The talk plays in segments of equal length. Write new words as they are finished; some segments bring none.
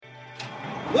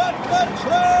Let the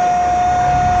truck!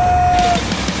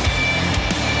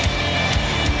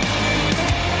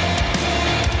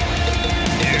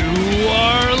 You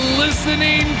are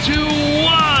listening to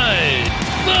What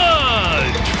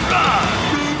the Truck.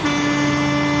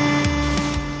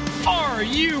 Are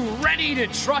you ready to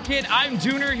truck it? I'm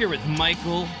Dooner here with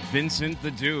Michael Vincent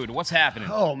the Dude. What's happening?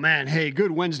 Oh, man. Hey, good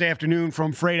Wednesday afternoon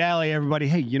from Freight Alley, everybody.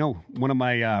 Hey, you know, one of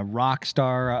my rock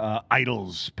star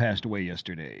idols passed away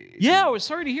yesterday. Yeah, I was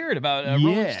sorry to hear it about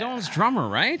Rolling Stones drummer,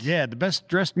 right? Yeah, the best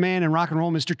dressed man in rock and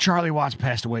roll, Mr. Charlie Watts,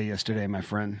 passed away yesterday, my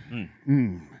friend.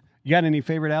 You got any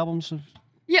favorite albums?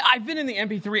 Yeah, I've been in the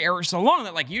MP3 era so long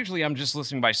that, like, usually I'm just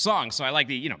listening by song. So I like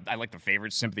the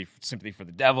favorites, Sympathy for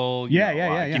the Devil.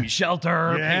 Yeah. Give Me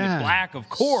Shelter, Painted Black, of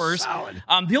course. Solid.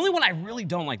 The only one I really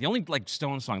don't like, the only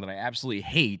Stone song that I absolutely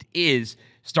hate is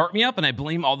Start Me Up, and I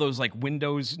blame all those like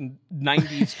Windows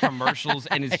 90s commercials,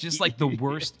 and it's just like the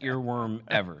worst earworm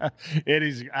ever. It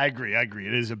is. I agree.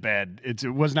 It is it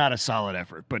was not a solid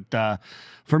effort. But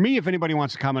for me, if anybody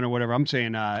wants to comment or whatever, I'm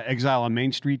saying Exile on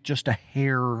Main Street, just a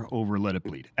hair over Let It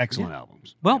Bleed. Excellent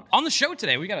albums. Well, on the show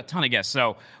today, we got a ton of guests.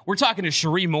 So we're talking to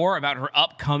Cherie Moore about her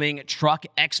upcoming Truck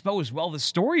Expo, as well as the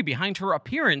story behind her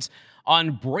appearance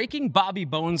on Breaking Bobby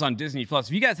Bones on Disney+.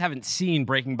 If you guys haven't seen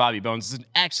Breaking Bobby Bones, it's an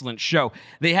excellent show.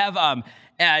 They have an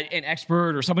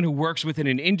expert or someone who works within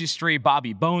an industry.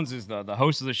 Bobby Bones is the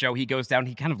host of the show. He goes down,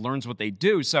 he kind of learns what they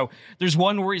do. So there's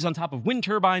one where he's on top of wind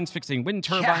turbines, fixing wind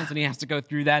turbines, and he has to go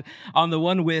through that. On the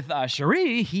one with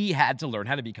Cherie, he had to learn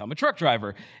how to become a truck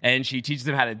driver, and she teaches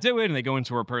him how to do it, and they go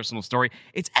into her personal story.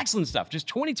 It's excellent stuff. Just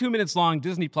 22 minutes long,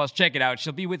 Disney+. Check it out.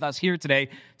 She'll be with us here today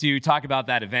to talk about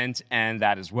that event and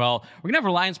that as well. We're going to have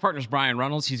Reliance Partners Brian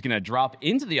Reynolds. He's going to drop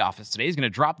into the office today. He's going to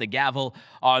drop the gavel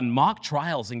on mock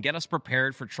trials and get us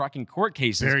prepared for trucking court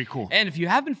cases. Very cool. And if you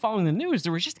have been following the news,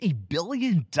 there was just $1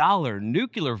 billion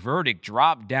nuclear verdict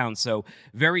dropped down. So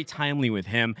very timely with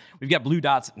him. We've got Blue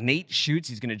Dot's Nate Schutz.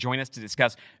 He's going to join us to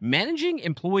discuss managing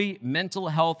employee mental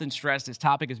health and stress. This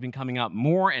topic has been coming up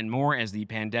more and more as the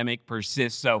pandemic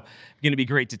persists. So it's going to be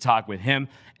great to talk with him.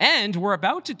 And we're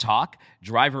about to talk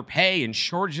driver pay and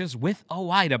shortages with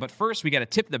OOIDA. But first, we got to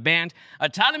tip the band.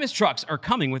 Autonomous trucks are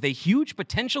coming with a huge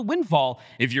potential windfall.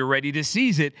 If you're ready to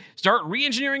seize it, start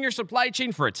re-engineering your supply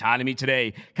chain for autonomy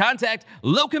today. Contact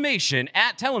Locomation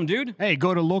at Tell 'em Dude. Hey,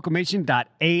 go to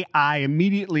locomation.ai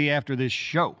immediately after this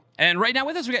show. And right now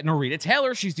with us, we got Norita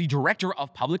Taylor. She's the Director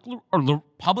of Public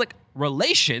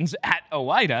Relations at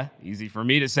OOIDA. Easy for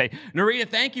me to say. Norita,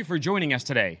 thank you for joining us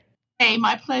today. Hey,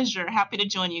 my pleasure. Happy to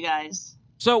join you guys.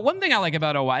 So one thing I like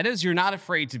about OOIDA is you're not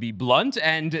afraid to be blunt.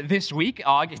 And this week,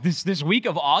 this week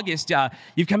of August,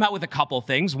 you've come out with a couple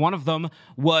things. One of them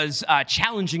was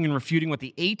challenging and refuting what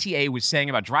the ATA was saying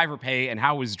about driver pay and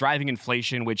how it was driving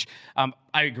inflation, which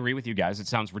I agree with you guys. It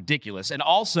sounds ridiculous. And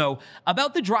also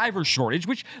about the driver shortage,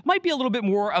 which might be a little bit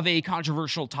more of a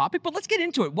controversial topic, but let's get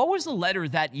into it. What was the letter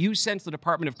that you sent to the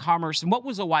Department of Commerce, and what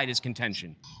was OOIDA's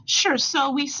contention? Sure.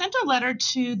 So we sent a letter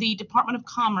to the Department of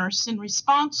Commerce in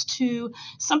response to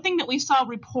something that we saw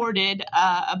reported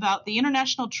about the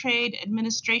International Trade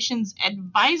Administration's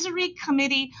Advisory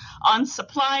Committee on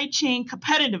Supply Chain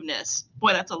Competitiveness.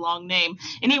 Boy, that's a long name.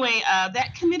 Anyway,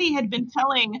 that committee had been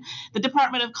telling the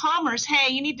Department of Commerce,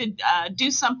 hey, you need to do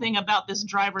something about this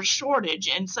driver shortage.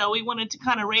 And so we wanted to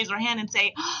kind of raise our hand and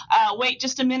say, wait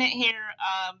just a minute here.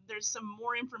 There's some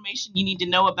more information you need to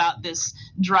know about this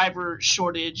driver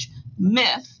shortage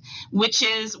myth, which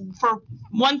is, for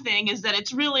one thing, is that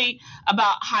it's really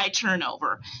about high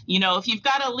turnover. You know, if you've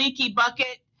got a leaky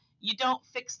bucket, you don't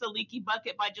fix the leaky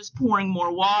bucket by just pouring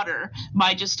more water,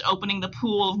 by just opening the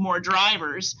pool of more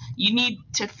drivers. You need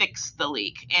to fix the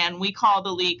leak, and we call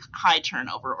the leak high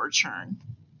turnover or churn.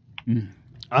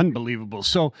 Unbelievable.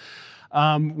 So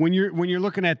when you're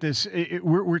looking at this,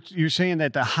 you're saying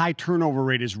that the high turnover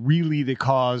rate is really the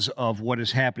cause of what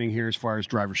is happening here as far as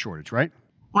driver shortage, right?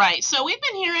 Right. So we've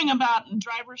been hearing about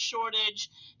driver shortage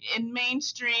in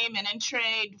mainstream and in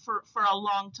trade for a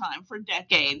long time, for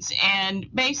decades. And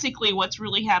basically what's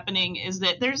really happening is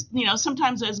that there's,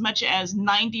 sometimes as much as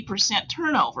 90%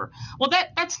 turnover. Well,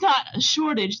 that's not a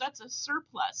shortage, that's a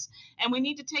surplus. And we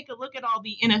need to take a look at all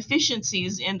the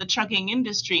inefficiencies in the trucking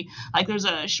industry. Like there's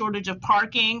a shortage of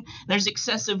parking, there's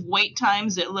excessive wait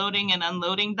times at loading and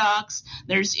unloading docks,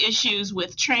 there's issues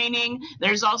with training,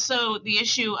 there's also the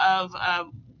issue of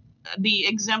the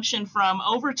exemption from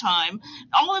overtime.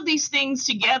 All of these things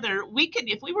together,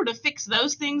 if we were to fix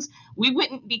those things, we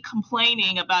wouldn't be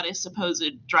complaining about a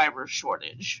supposed driver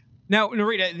shortage. Now,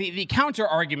 Narita, the counter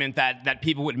argument that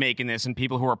people would make in this, and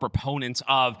people who are proponents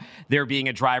of there being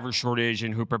a driver shortage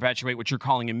and who perpetuate what you're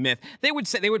calling a myth, they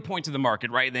would point to the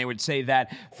market, right? And they would say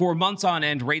that for months on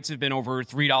end, rates have been over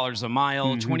 $3 a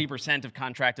mile. 20% of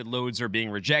contracted loads are being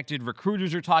rejected.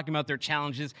 Recruiters are talking about their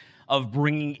challenges of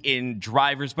bringing in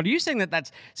drivers. But are you saying that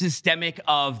that's systemic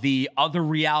of the other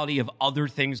reality of other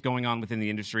things going on within the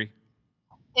industry?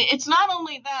 It's not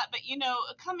only that, but,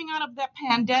 coming out of that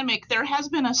pandemic, there has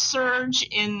been a surge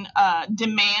in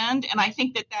demand. And I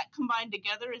think that combined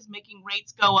together is making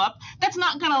rates go up. That's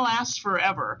not going to last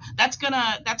forever. That's going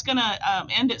to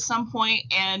end at some point,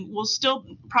 and we'll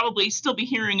probably be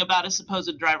hearing about a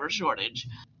supposed driver shortage.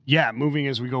 Yeah, moving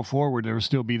as we go forward, there will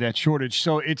still be that shortage.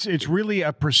 So it's really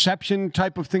a perception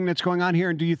type of thing that's going on here.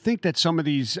 And do you think that some of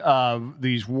these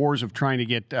wars of trying to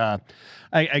get,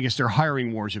 I guess they're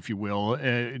hiring wars, if you will,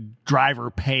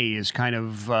 driver pay is kind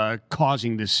of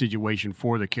causing this situation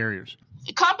for the carriers?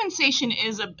 Compensation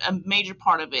is a major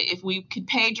part of it. If we could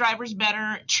pay drivers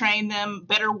better, train them,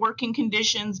 better working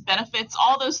conditions, benefits,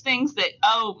 all those things that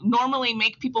normally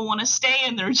make people want to stay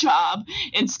in their job,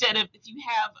 instead of, if you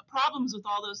have problems with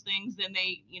all those things, then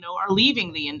they are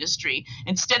leaving the industry.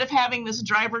 Instead of having this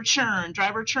driver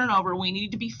turnover, we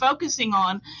need to be focusing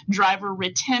on driver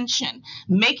retention,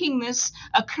 making this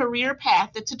a career path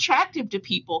that's attractive to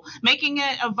people, making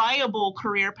it a viable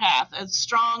career path, a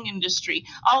strong industry,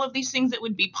 all of these things that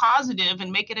would be positive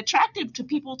and make it attractive to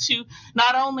people to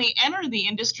not only enter the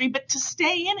industry, but to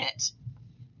stay in it.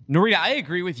 Narita, I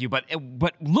agree with you, but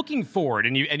looking forward,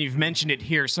 and you've mentioned it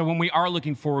here. So when we are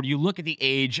looking forward, you look at the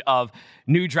age of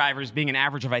new drivers being an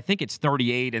average of, I think it's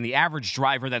 38, and the average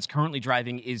driver that's currently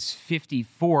driving is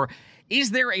 54.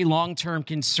 Is there a long-term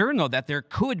concern, though, that there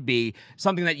could be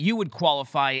something that you would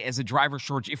qualify as a driver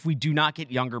shortage if we do not get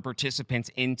younger participants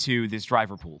into this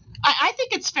driver pool? I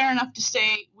think it's fair enough to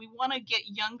say we want to get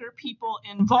younger people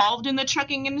involved in the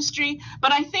trucking industry,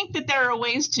 but I think that there are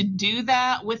ways to do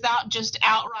that without just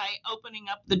outright opening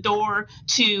up the door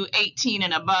to 18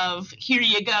 and above. Here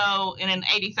you go in an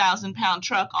 80,000-pound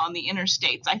truck on the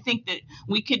interstates. I think that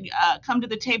we could come to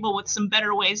the table with some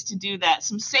better ways to do that,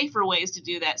 some safer ways to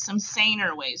do that, some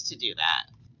saner ways to do that.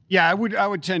 Yeah, I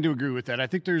would tend to agree with that. I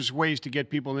think there's ways to get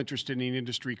people interested in the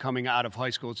industry coming out of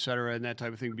high school, et cetera, and that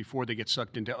type of thing before they get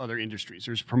sucked into other industries.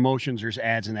 There's promotions, there's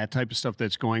ads, and that type of stuff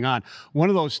that's going on. One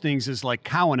of those things is like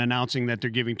Cowan announcing that they're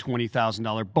giving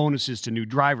 $20,000 bonuses to new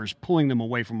drivers, pulling them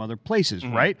away from other places,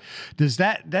 right? Does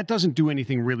that doesn't do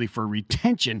anything really for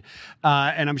retention,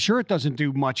 and I'm sure it doesn't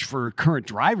do much for current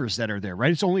drivers that are there,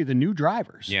 right? It's only the new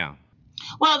drivers. Yeah.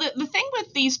 Well, the thing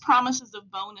with these promises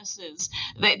of bonuses,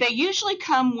 they usually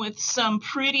come with some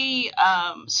pretty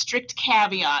strict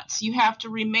caveats. You have to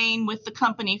remain with the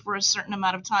company for a certain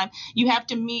amount of time. You have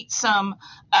to meet some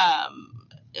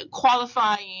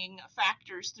qualifying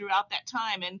factors throughout that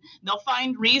time, and they'll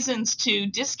find reasons to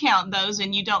discount those,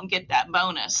 and you don't get that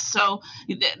bonus. So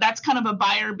that's kind of a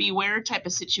buyer beware type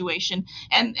of situation.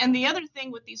 And the other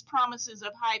thing with these promises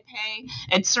of high pay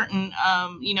at certain,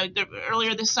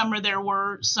 earlier this summer there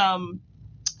were some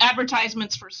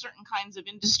advertisements for certain kinds of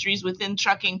industries within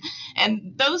trucking,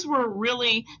 and those were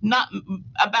really not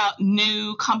about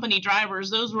new company drivers.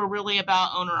 Those were really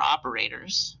about owner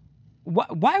operators.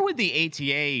 Why would the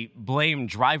ATA blame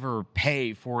driver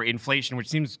pay for inflation, which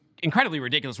seems incredibly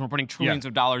ridiculous when we're putting trillions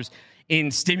of dollars in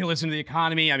stimulus into the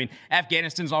economy? I mean,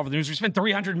 Afghanistan's all over the news. We spend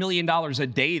 $300 million a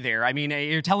day there. I mean,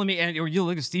 you're telling me, or you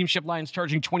look at steamship lines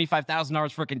charging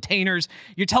 $25,000 for containers.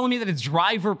 You're telling me that it's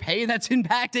driver pay that's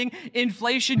impacting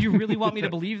inflation? You really want me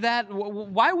to believe that?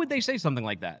 Why would they say something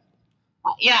like that?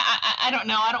 Yeah, I don't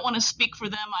know. I don't want to speak for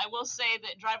them. I will say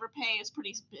that driver pay has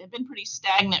been pretty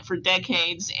stagnant for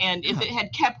decades, and if it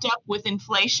had kept up with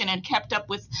inflation and kept up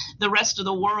with the rest of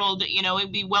the world,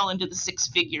 it'd be well into the six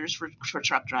figures for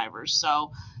truck drivers.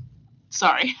 So,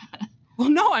 sorry. Well,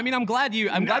 no, I mean, I'm glad you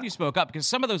spoke up, because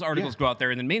some of those articles go out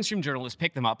there and then mainstream journalists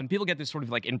pick them up and people get this sort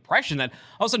of like impression that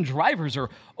all of a sudden drivers are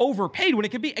overpaid when it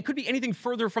could be anything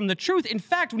further from the truth. In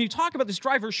fact, when you talk about this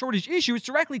driver shortage issue, it's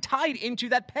directly tied into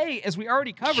that pay, as we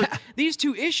already covered. Yeah. These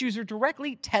two issues are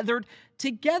directly tethered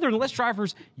together. And the less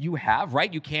drivers you have,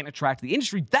 right, you can't attract the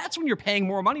industry. That's when you're paying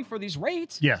more money for these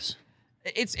rates. Yes.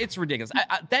 It's ridiculous.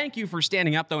 I thank you for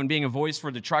standing up, though, and being a voice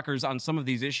for the truckers on some of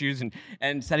these issues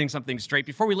and setting something straight.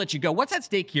 Before we let you go, what's at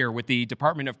stake here with the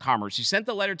Department of Commerce? You sent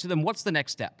the letter to them. What's the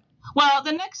next step? Well,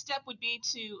 the next step would be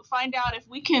to find out if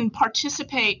we can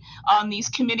participate on these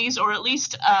committees, or at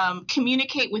least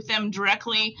communicate with them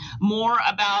directly more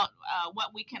about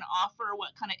what we can offer, what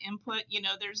kind of input.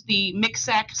 There's the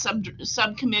MCSAC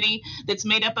subcommittee that's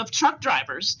made up of truck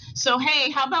drivers. So,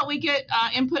 hey, how about we get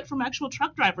input from actual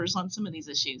truck drivers on some of these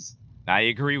issues? I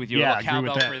agree with you. Yeah, A little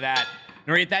cowbell for that.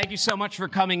 Nuria, thank you so much for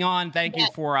coming on. Thank you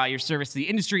for your service to the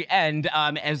industry. And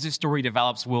as this story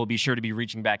develops, we'll be sure to be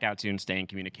reaching back out to you and stay in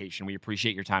communication. We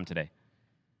appreciate your time today.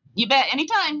 You bet.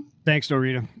 Anytime. Thanks,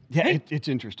 Norita. Yeah, it's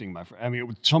interesting, my friend. I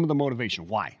mean, some of the motivation,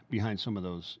 why, behind some of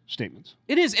those statements.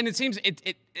 It is, and it seems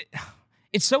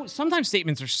it's so, sometimes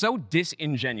statements are so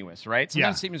disingenuous, right?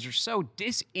 Sometimes statements are so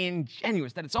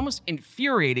disingenuous that it's almost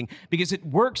infuriating because it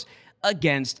works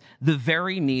against the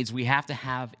very needs we have to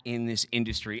have in this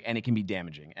industry, and it can be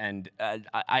damaging. And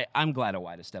I'm glad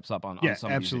OOIDA steps up on some of these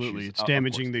absolutely. issues. It's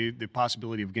damaging the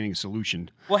possibility of getting a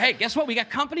solution. Well, hey, guess what? We got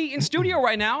company in studio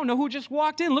right now. Know who just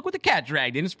walked in? Look what the cat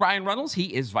dragged in. It's Brian Runnels.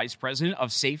 He is Vice President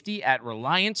of Safety at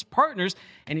Reliance Partners,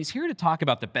 and he's here to talk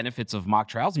about the benefits of mock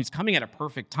trials. And he's coming at a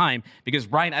perfect time because,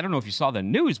 Brian, I don't know if you saw the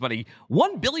news, but a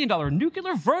 $1 billion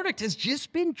nuclear verdict has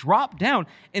just been dropped down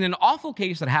in an awful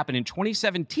case that happened in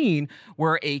 2017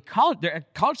 where a college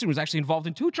student was actually involved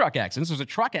in 2 truck accidents. There was a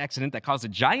truck accident that caused a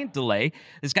giant delay.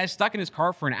 This guy's stuck in his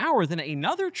car for an hour. Then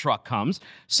another truck comes,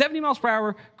 70 miles per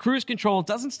hour, cruise control,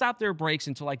 doesn't stop their brakes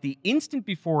until like the instant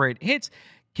before it hits,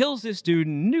 kills this dude,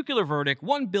 nuclear verdict,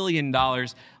 $1 billion.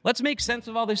 Let's make sense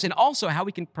of all this and also how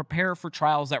we can prepare for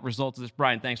trials that result of this.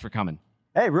 Brian, thanks for coming.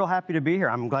 Hey, real happy to be here.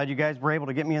 I'm glad you guys were able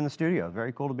to get me in the studio.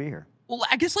 Very cool to be here. Well,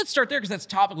 I guess let's start there because that's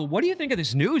topical. What do you think of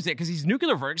this news? Because these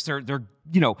nuclear verdicts, they're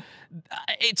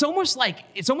it's almost like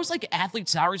athlete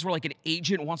salaries where like an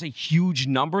agent wants a huge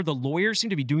number. The lawyers seem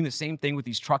to be doing the same thing with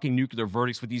these trucking nuclear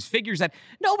verdicts with these figures that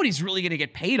nobody's really going to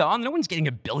get paid on. No one's getting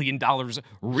 $1 billion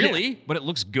really, but it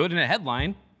looks good in a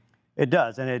headline. It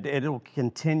does, and it'll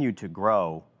continue to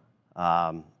grow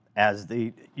as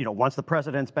once the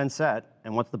precedent's been set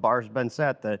and once the bar's been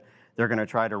set, that they're going to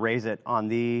try to raise it on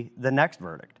the next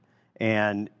verdict.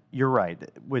 And you're right,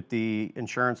 with the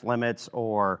insurance limits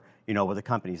or, with the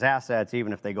company's assets,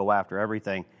 even if they go after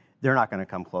everything, they're not going to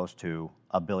come close to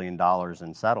 $1 billion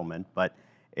in settlement. But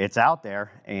it's out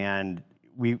there, and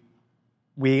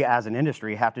we as an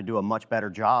industry have to do a much better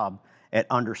job at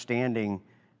understanding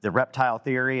the reptile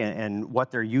theory and what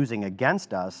they're using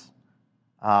against us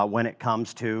when it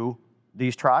comes to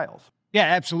these trials. Yeah,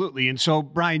 absolutely. And so,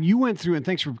 Brian, you went through, and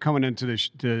thanks for coming into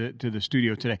the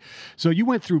studio today. So you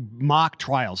went through mock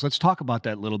trials. Let's talk about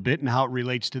that a little bit and how it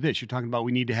relates to this. You're talking about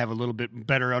we need to have a little bit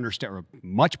better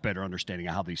much better understanding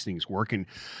of how these things work. And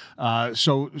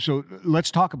so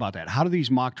let's talk about that. How do these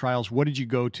mock trials, what did you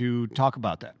go to talk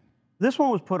about that? This one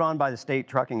was put on by the State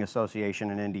Trucking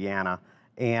Association in Indiana,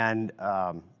 and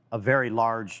a very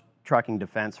large trucking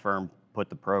defense firm put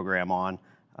the program on.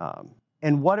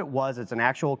 And what it was, it's an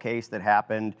actual case that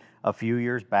happened a few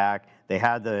years back. They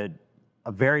had a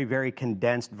very, very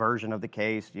condensed version of the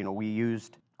case. We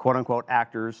used quote-unquote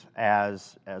actors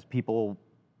as people,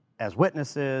 as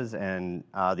witnesses, and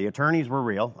the attorneys were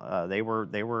real. They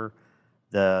were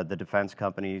the defense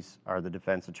companies or the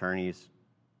defense attorneys'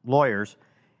 lawyers.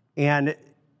 And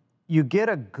you get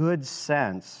a good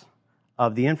sense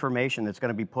of the information that's going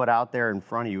to be put out there in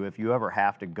front of you if you ever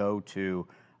have to go to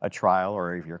a trial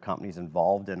or if your company's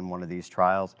involved in one of these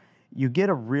trials. You get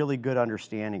a really good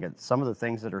understanding of some of the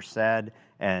things that are said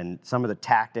and some of the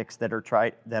tactics that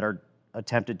are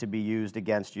attempted to be used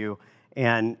against you.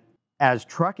 And as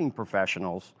trucking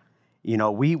professionals,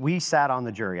 we sat on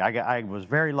the jury. I was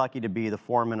very lucky to be the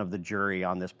foreman of the jury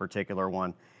on this particular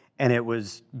one, and it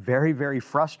was very, very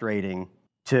frustrating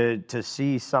to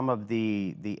see some of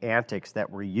the antics that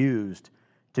were used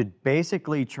to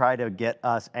basically try to get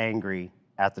us angry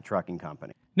at the trucking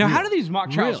company. Now, how do these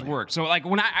mock trials work? So, like,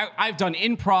 when I've done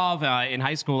improv in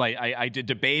high school, I did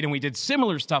debate, and we did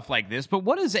similar stuff like this. But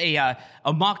what does a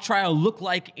mock trial look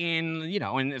like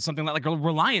in something like a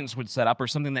Reliance would set up, or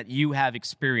something that you have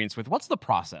experience with? What's the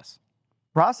process?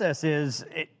 Process is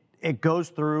it goes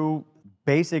through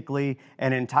basically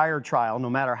an entire trial, no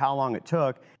matter how long it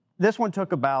took. This one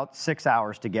took about 6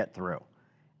 hours to get through.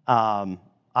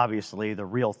 Obviously, the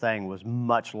real thing was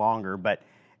much longer, but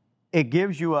it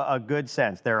gives you a good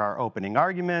sense. There are opening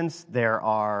arguments, there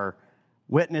are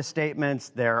witness statements,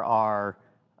 there are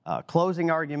closing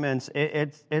arguments.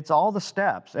 It's all the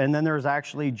steps, and then there's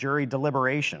actually jury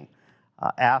deliberation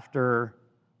after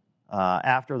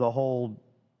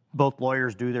both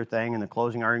lawyers do their thing and the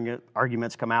closing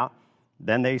arguments come out.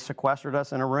 Then they sequestered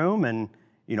us in a room, and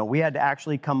we had to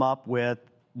actually come up with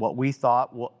what we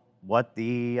thought what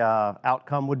the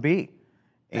outcome would be.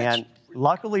 And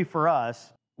luckily for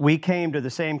us, we came to the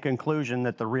same conclusion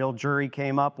that the real jury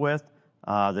came up with.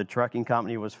 The trucking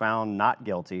company was found not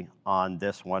guilty on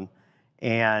this one.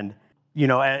 And, you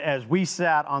know, as we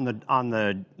sat on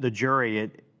the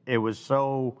jury, it was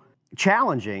so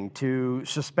challenging to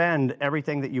suspend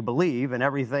everything that you believe and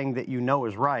everything that you know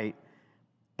is right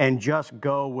and just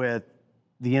go with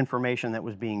the information that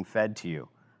was being fed to you.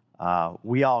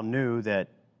 We all knew that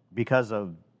because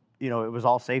of, you know, it was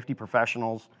all safety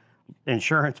professionals,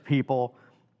 insurance people,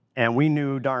 and we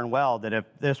knew darn well that if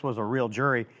this was a real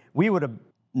jury, we would have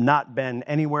not been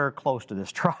anywhere close to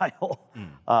this trial.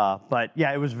 But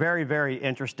yeah, it was very, very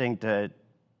interesting to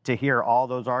hear all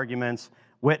those arguments,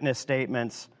 witness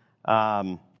statements,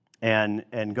 and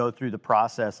go through the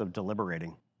process of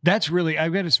deliberating. That's really, I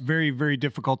bet it's very, very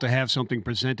difficult to have something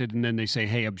presented and then they say,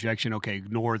 hey, objection, okay,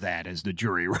 ignore that as the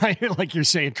jury, right? Like you're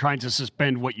saying, trying to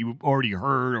suspend what you already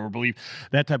heard or believe,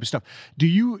 that type of stuff. Are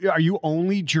you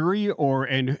only jury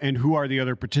and who are the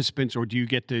other participants, or do you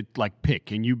get to like pick?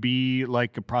 Can you be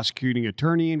like a prosecuting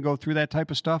attorney and go through that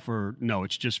type of stuff, or no,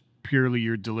 it's just purely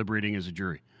you're deliberating as a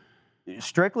jury?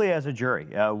 Strictly as a jury.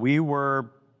 We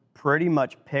were pretty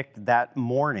much picked that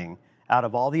morning out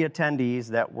of all the attendees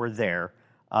that were there.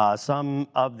 Some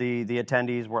of the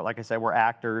attendees were, like I said, were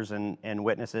actors and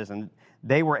witnesses, and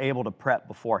they were able to prep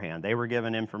beforehand. They were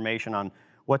given information on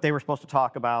what they were supposed to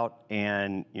talk about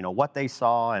and, you know, what they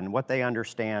saw and what they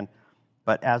understand.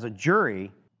 But as a jury,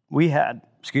 we had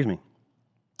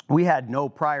no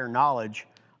prior knowledge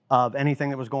of anything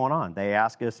that was going on. They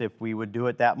asked us if we would do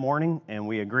it that morning, and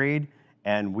we agreed,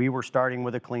 and we were starting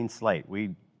with a clean slate.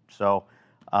 So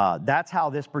that's how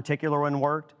this particular one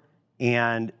worked.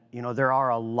 And, you know, there are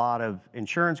a lot of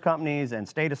insurance companies and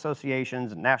state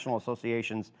associations and national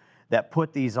associations that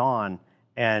put these on.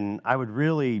 And I would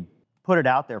really put it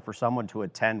out there for someone to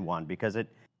attend one because it,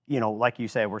 you know, like you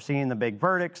say, we're seeing the big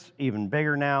verdicts, even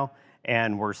bigger now.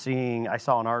 And I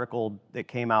saw an article that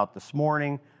came out this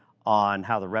morning on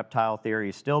how the reptile theory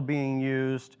is still being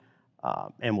used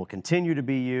and will continue to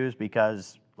be used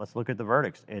because let's look at the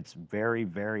verdicts. It's very,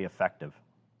 very effective.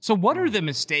 So what are the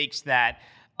mistakes that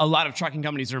a lot of trucking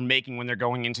companies are making when they're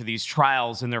going into these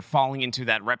trials and they're falling into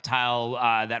that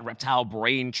reptile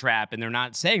brain trap, and they're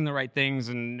not saying the right things,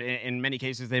 and in many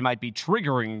cases they might be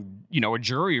triggering, you know, a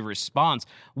jury response?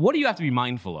 What do you have to be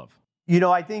mindful of? You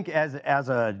know, I think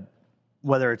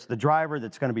whether it's the driver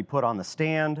that's going to be put on the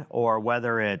stand or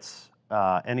whether it's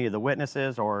any of the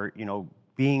witnesses or, you know,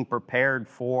 being prepared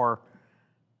for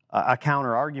a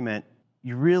counter argument,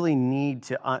 you really need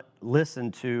to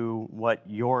listen to what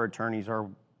your attorneys are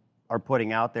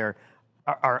putting out there,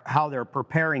 or how they're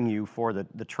preparing you for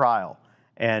the trial,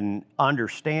 and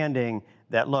understanding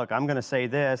that, look, I'm going to say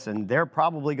this, and they're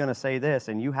probably going to say this,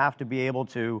 and you have to be able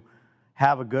to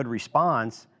have a good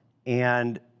response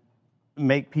and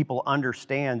make people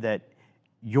understand that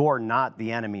you're not the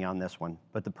enemy on this one.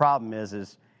 But the problem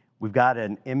is we've got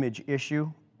an image issue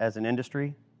as an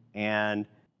industry, and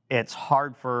it's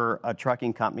hard for a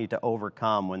trucking company to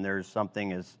overcome when there's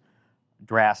something as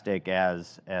drastic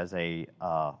as a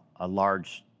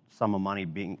large sum of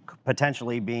money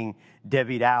potentially being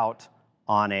divvied out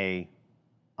on a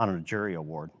jury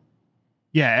award.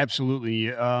 Yeah,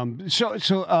 absolutely.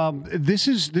 So this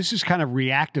is kind of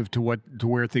reactive to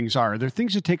where things are. Are there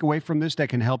things to take away from this that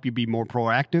can help you be more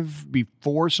proactive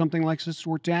before something like this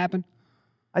were to happen?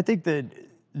 I think that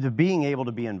the being able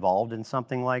to be involved in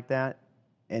something like that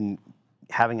and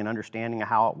having an understanding of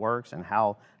how it works and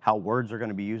how words are going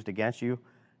to be used against you,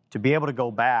 to be able to go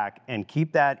back and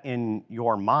keep that in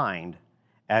your mind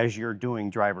as you're doing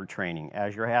driver training,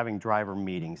 as you're having driver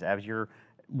meetings, as you're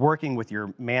working with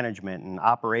your management and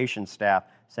operations staff,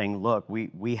 saying, look,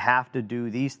 we have to do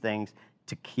these things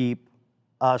to keep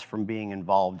us from being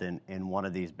involved in one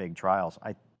of these big trials.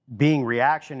 Being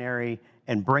reactionary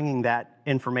and bringing that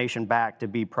information back to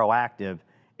be proactive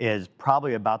is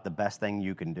probably about the best thing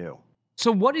you can do.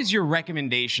 So what is your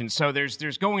recommendation? So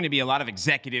there's going to be a lot of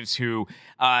executives who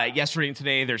yesterday and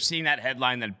today they're seeing that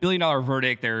headline, that $1 billion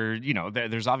verdict.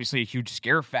 There's obviously a huge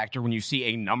scare factor when you see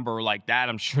a number like that.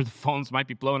 I'm sure the phones might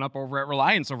be blowing up over at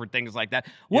Reliance over things like that.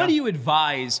 What do you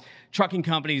advise trucking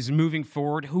companies moving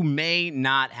forward who may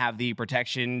not have the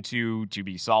protection to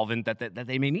be solvent that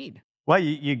they may need? Well,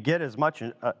 you get as much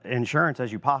insurance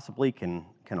as you possibly can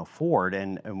afford,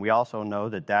 and we also know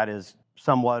that is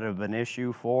somewhat of an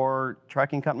issue for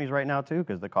trucking companies right now too,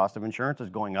 because the cost of insurance is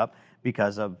going up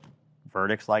because of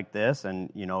verdicts like this,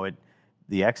 and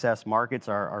the excess markets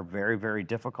are very, very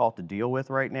difficult to deal with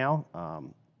right now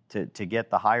to get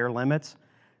the higher limits.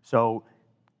 So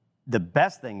the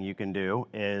best thing you can do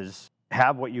is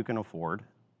have what you can afford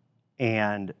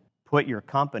and put your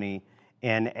company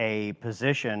in a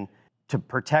position to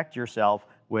protect yourself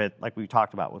with, like we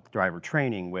talked about, with driver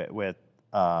training, with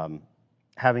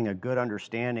having a good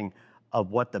understanding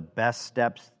of what the best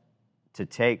steps to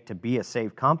take to be a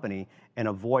safe company and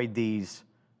avoid these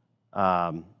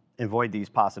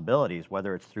possibilities,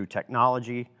 whether it's through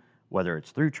technology, whether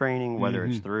it's through training, whether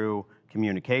it's through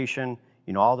communication.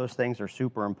 All those things are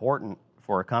super important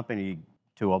for a company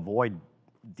to avoid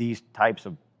these types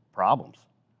of problems.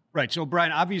 Right. So,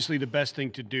 Brian, obviously the best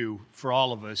thing to do for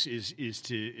all of us is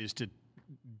to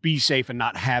be safe and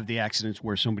not have the accidents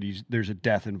where there's a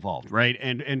death involved, right?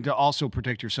 And to also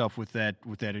protect yourself with that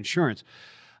insurance.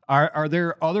 Are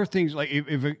there other things, like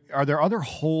are there other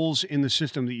holes in the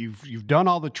system that you've done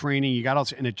all the training, you got all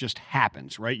this, and it just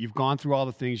happens, right? You've gone through all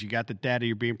the things, you got the data,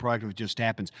 you're being proactive, it just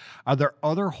happens. Are there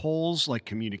other holes, like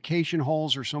communication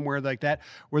holes or somewhere like that,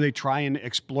 where they try and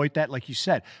exploit that? Like you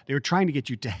said, they were trying to get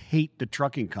you to hate the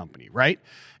trucking company, right?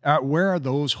 Where are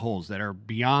those holes that are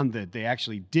beyond that? They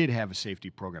actually did have a safety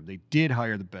program. They did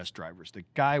hire the best drivers. The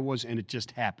guy was, and it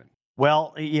just happened.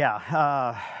 Well,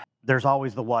 yeah, there's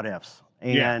always the what ifs.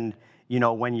 And,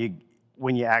 when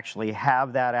you actually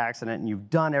have that accident and you've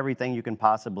done everything you can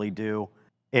possibly do,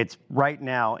 it's right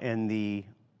now in the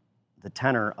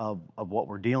tenor of what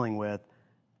we're dealing with,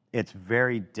 it's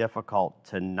very difficult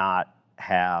to not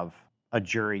have a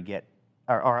jury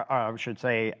or I should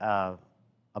say a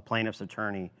plaintiff's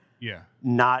attorney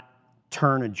not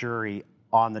turn a jury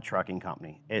on the trucking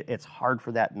company. It's hard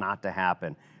for that not to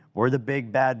happen. We're the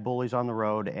big bad bullies on the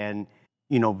road, and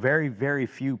very, very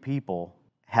few people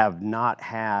have not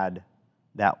had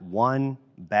that one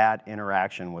bad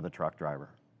interaction with a truck driver.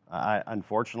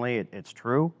 Unfortunately, it's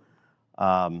true.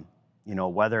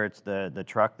 Whether it's the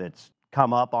truck that's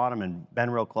come up on them and been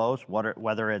real close,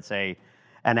 whether it's an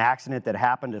accident that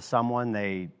happened to someone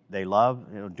they love.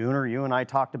 Dooner, you and I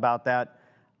talked about that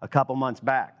a couple months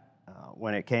back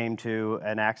when it came to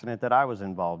an accident that I was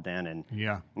involved in, and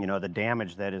the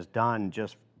damage that is done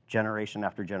just generation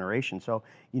after generation. So,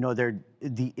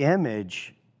 the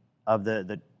image of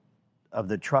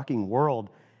the trucking world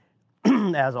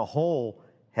as a whole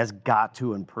has got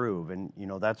to improve. And,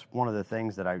 that's one of the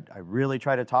things that I really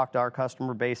try to talk to our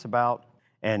customer base about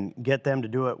and get them to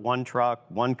do it one truck,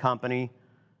 one company,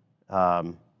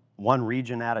 one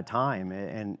region at a time,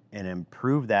 and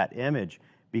improve that image,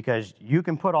 because you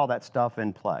can put all that stuff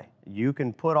in play. You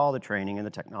can put all the training and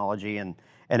the technology and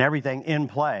everything in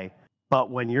play. But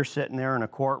when you're sitting there in a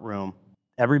courtroom,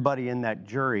 everybody in that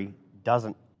jury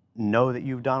doesn't know that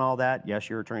you've done all that. Yes,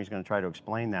 your attorney's going to try to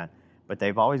explain that, but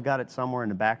they've always got it somewhere in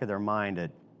the back of their mind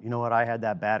that, I had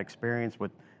that bad experience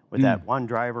with that one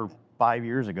driver 5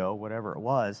 years ago, whatever it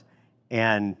was,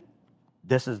 and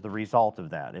this is the result of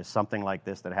that, is something like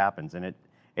this that happens, and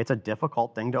it's a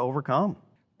difficult thing to overcome.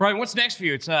 Brian, what's next for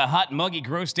you? It's a hot, muggy,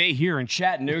 gross day here in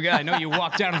Chattanooga. I know you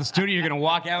walked out of the studio. You're going to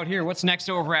walk out here. What's next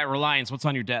over at Reliance? What's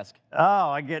on your desk? Oh,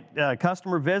 I get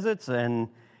customer visits, and,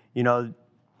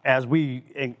 as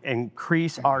we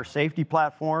increase our safety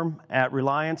platform at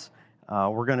Reliance,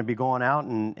 we're going to be going out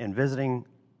and visiting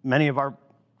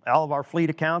all of our fleet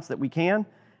accounts that we can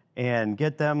and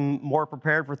get them more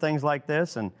prepared for things like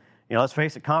this. And, let's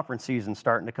face it, conference season's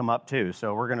starting to come up too.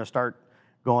 So we're going to start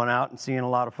going out and seeing a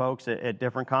lot of folks at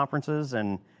different conferences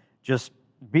and just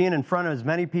being in front of as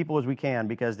many people as we can,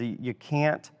 because you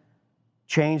can't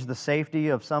change the safety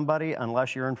of somebody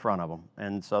unless you're in front of them.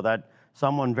 And so that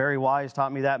someone very wise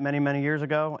taught me that many, many years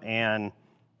ago, and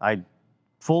I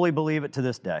fully believe it to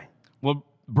this day. Well,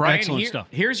 Brian, excellent stuff.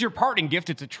 Here's your parting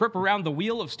gift. It's a trip around the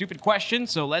wheel of stupid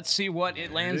questions, so let's see what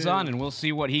it lands on, and we'll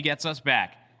see what he gets us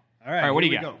back. All right, what do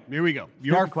you got? Here we go.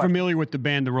 You are familiar with the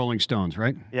band The Rolling Stones,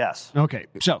 right? Yes. Okay,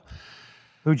 so.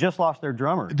 Who just lost their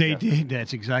drummer. They did.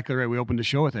 That's exactly right. We opened the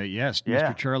show with that. Yes,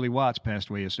 yeah. Mr. Charlie Watts passed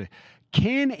away yesterday.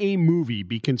 Can a movie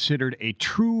be considered a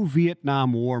true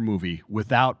Vietnam War movie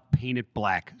without Paint It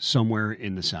Black somewhere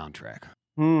in the soundtrack?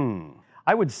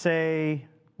 I would say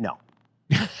no.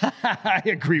 I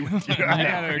agree with you. I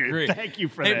gotta agree. Thank you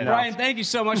for that. that. Brian, thank you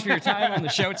so much for your time on the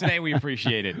show today. We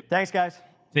appreciate it. Thanks, guys.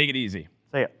 Take it easy.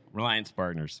 See ya. Reliance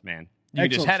Partners, man. You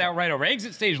can just head out right over.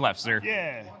 Exit stage left, sir.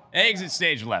 Yeah. Exit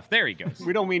stage left. There he goes.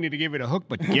 We don't mean to give it a hook,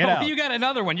 but get out. You got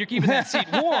another one. You're keeping that seat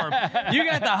warm. You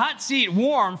got the hot seat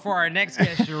warm for our next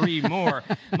guest, Cherie Moore.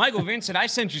 Michael Vincent, I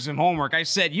sent you some homework. I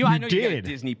said, I know you got a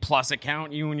Disney Plus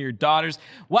account, you and your daughters.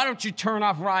 Why don't you turn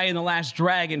off Raya and the Last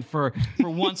Dragon for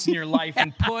once in your life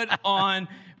and put on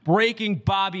Breaking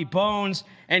Bobby Bones.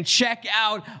 And check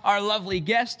out our lovely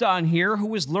guest on here who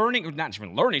was learning, or not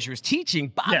even learning, she was teaching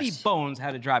Bobby Bones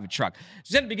how to drive a truck.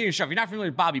 So at the beginning of the show, if you're not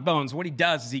familiar with Bobby Bones, what he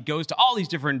does is he goes to all these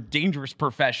different dangerous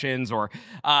professions or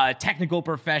technical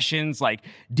professions like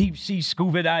deep sea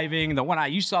scuba diving. The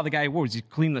one you saw the guy, what was he,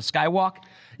 clean the skywalk?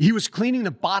 He was cleaning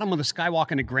the bottom of the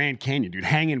skywalk in the Grand Canyon, dude,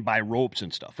 hanging by ropes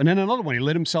and stuff. And then another one, he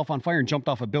lit himself on fire and jumped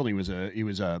off a building. He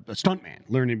was a stuntman,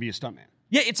 learning to be a stuntman.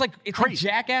 Yeah, it's like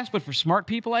Jackass, but for smart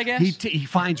people, I guess. He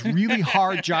finds really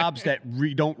hard jobs that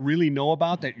don't really know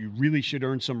about that you really should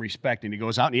earn some respect, and he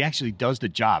goes out and he actually does the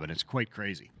job, and it's quite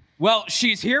crazy. Well,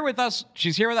 she's here with us.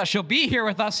 She'll be here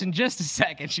with us in just a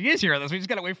second. She is here with us. We just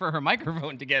got to wait for her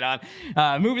microphone to get on.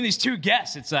 Moving these two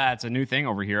guests. It's a new thing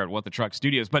over here at What the Truck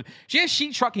Studios. But she has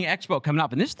She Trucking Expo coming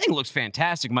up, and this thing looks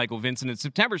fantastic, Michael Vincent. It's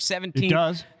September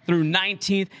 17th through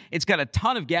 19th. It's got a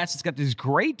ton of guests. It's got this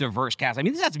great diverse cast. I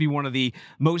mean, this has to be one of the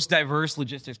most diverse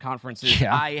logistics conferences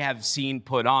I have seen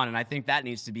put on, and I think that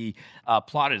needs to be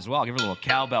applauded as well. I'll give her a little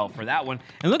cowbell for that one.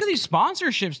 And look at these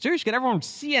sponsorships, too. She's got everyone from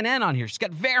CNN on here. She's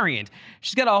got Variant.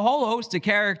 She's got a whole host of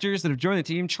characters that have joined the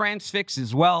team. Transfix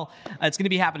as well. It's going to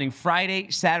be happening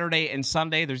Friday, Saturday, and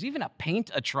Sunday. There's even a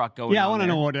paint a truck going on. Yeah, I want to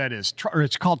know what that is.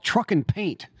 It's called Truck and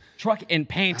Paint. Truck and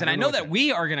Paint. And I know that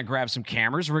we are going to grab some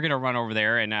cameras. We're going to run over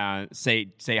there and say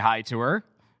hi to her.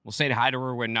 We'll say hi to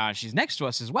her when she's next to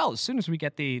us as well, as soon as we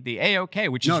get the A-OK,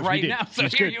 which is right now. So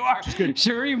here you are.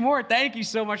 Cherie Moore, thank you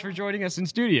so much for joining us in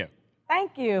studio.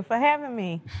 Thank you for having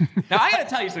me. Now, I got to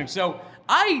tell you something. So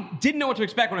I didn't know what to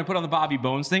expect when I put on the Bobby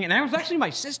Bones thing. And it was actually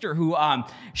my sister who,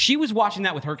 she was watching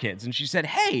that with her kids. And she said,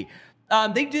 hey,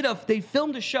 they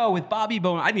filmed a show with Bobby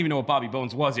Bones. I didn't even know what Bobby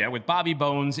Bones was yet. With Bobby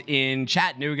Bones in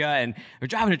Chattanooga. And they're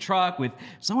driving a truck with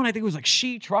someone I think it was like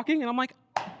She Trucking. And I'm like,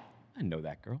 I know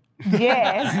that girl.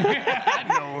 Yes.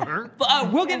 I know her.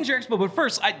 We'll get into your expo. But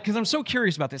first, because I'm so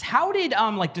curious about this, how did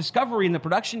Discovery and the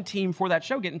production team for that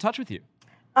show get in touch with you?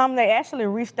 They actually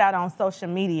reached out on social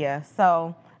media.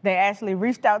 So they actually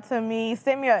reached out to me,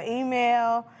 sent me an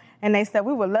email, and they said,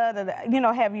 we would love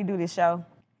to, have you do this show.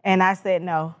 And I said,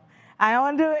 no, I don't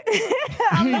want to do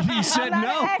it. You said I'm not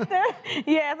no? an actor.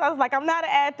 Yes, I was like, I'm not an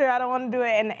actor. I don't want to do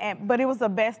it. But it was the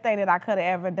best thing that I could have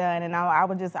ever done. And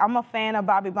I'm a fan of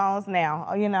Bobby Bones now,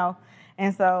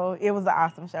 And so it was an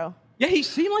awesome show. Yeah, he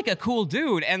seemed like a cool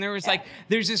dude, and there's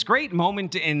this great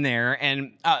moment in there,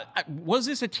 and was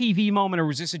this a TV moment or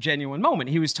was this a genuine moment?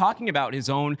 He was talking about his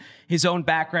own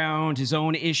background, his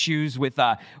own issues with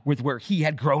where he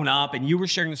had grown up, and you were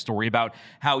sharing the story about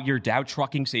how your dad,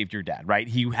 trucking saved your dad, right?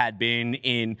 He had been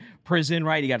in prison,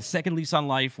 right? He got a second lease on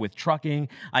life with trucking.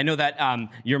 I know that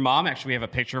your mom, actually, we have a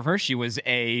picture of her. She's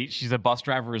a bus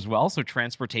driver as well, so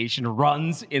transportation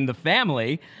runs in the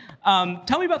family.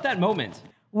 Tell me about that moment.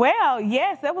 Well,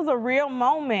 yes, that was a real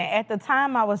moment. At the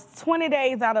time, I was 20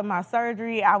 days out of my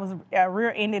surgery. I was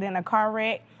rear-ended in a car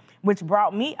wreck, which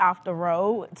brought me off the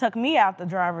road, took me out the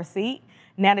driver's seat.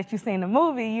 Now that you've seen the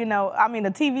movie, the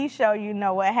TV show, you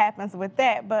know what happens with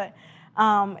that. But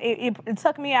it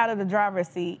took me out of the driver's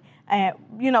seat, and,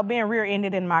 being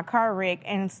rear-ended in my car wreck.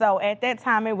 And so at that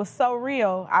time, it was so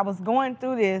real. I was going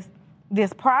through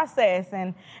this process,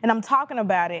 and I'm talking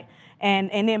about it.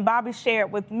 And then Bobby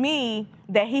shared with me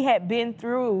that he had been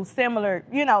through similar,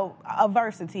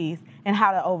 adversities and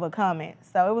how to overcome it.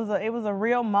 So it was a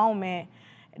real moment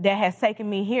that has taken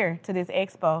me here to this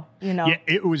expo. Yeah,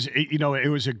 it was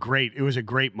a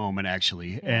great moment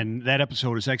actually, and that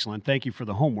episode is excellent. Thank you for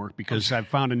the homework because I've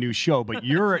found a new show. But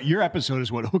your episode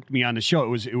is what hooked me on the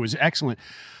show. It was excellent.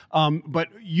 But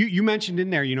you mentioned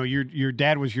in there, your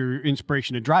dad was your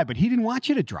inspiration to drive, but he didn't want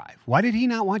you to drive. Why did he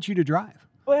not want you to drive?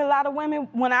 Well, a lot of women,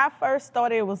 when I first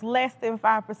started, it was less than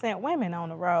 5% women on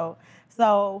the road.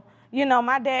 So,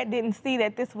 my dad didn't see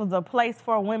that this was a place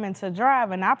for women to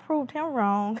drive, and I proved him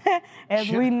wrong, as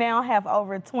we now have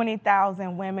over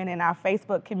 20,000 women in our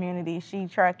Facebook community, She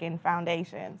Trucking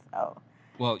Foundation. So.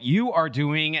 Well, you are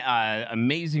doing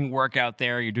amazing work out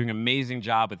there. You're doing an amazing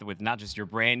job with not just your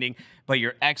branding, but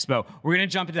your expo. We're going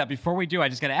to jump into that. Before we do, I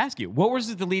just got to ask you, what was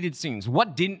the deleted scenes?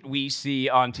 What didn't we see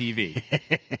on TV?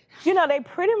 They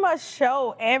pretty much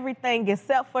show everything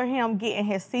except for him getting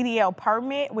his CDL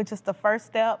permit, which is the first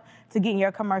step to getting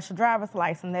your commercial driver's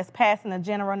license. That's passing the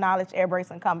general knowledge air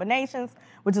brakes and combinations,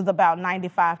 which is about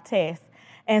 95 tests.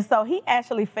 And so he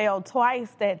actually failed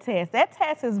twice that test. That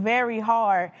test is very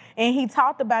hard. And he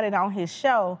talked about it on his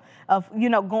show of,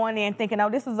 going in thinking, oh,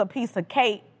 this is a piece of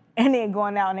cake. And then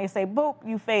going out and they say, boop,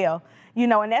 you fail.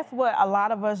 And that's what a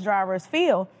lot of us drivers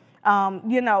feel.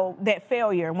 that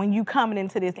failure when you coming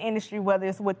into this industry, whether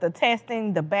it's with the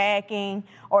testing, the backing,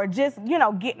 or just,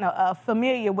 getting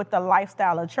familiar with the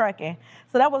lifestyle of trucking.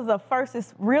 So that was the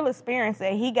first real experience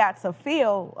that he got to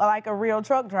feel like a real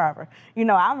truck driver.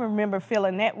 I remember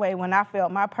feeling that way when I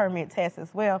failed my permit test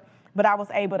as well, but I was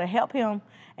able to help him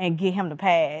and get him to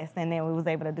pass, and then we was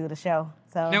able to do the show.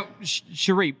 So now,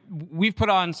 Cherie, we've put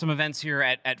on some events here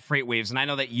at Freight Waves, and I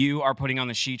know that you are putting on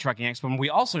the She Trucking Expo, and we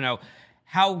also know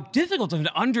how difficult of an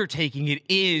undertaking it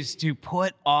is to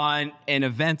put on an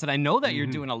event. And I know that you're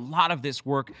doing a lot of this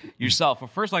work yourself.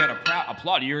 But first, I got to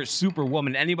applaud you. You're a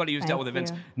superwoman. Anybody who's dealt with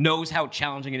events knows how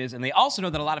challenging it is. And they also know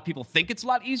that a lot of people think it's a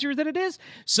lot easier than it is.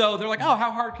 So they're like, oh,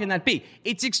 how hard can that be?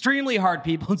 It's extremely hard,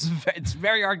 people. It's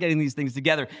very hard getting these things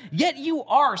together. Yet you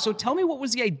are. So tell me, what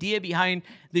was the idea behind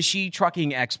the She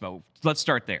Trucking Expo? Let's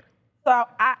start there. So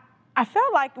I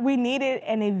felt like we needed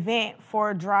an event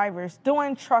for drivers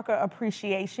during Trucker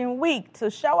Appreciation Week to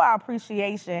show our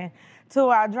appreciation to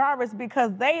our drivers,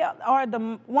 because they are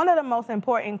one of the most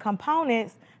important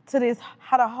components to this,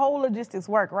 how the whole logistics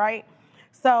work, right?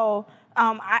 So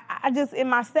I just, in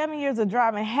my 7 years of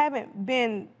driving, haven't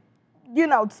been,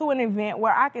 to an event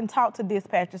where I can talk to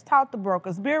dispatchers, talk to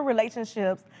brokers, build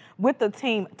relationships with the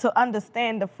team to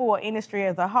understand the full industry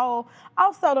as a whole.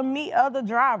 Also to meet other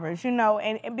drivers,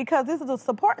 and because this is a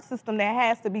support system that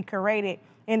has to be created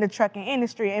in the trucking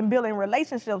industry, and building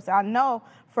relationships, I know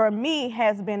for me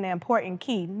has been the important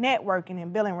key, networking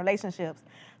and building relationships.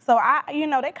 So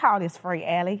they call this Freight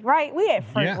Alley, right? We had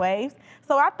Freight Waves.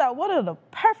 So I thought, what are the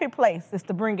perfect places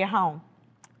to bring it home?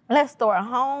 Let's store a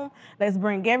home. Let's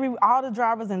bring all the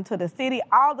drivers into the city,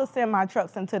 all the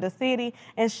semi-trucks into the city,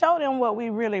 and show them what we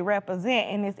really represent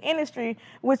in this industry,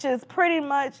 which is pretty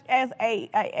much as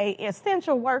a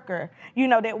essential worker,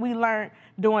 that we learned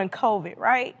during COVID,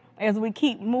 right? As we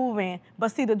keep moving.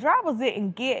 But see, the drivers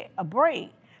didn't get a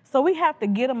break. So we have to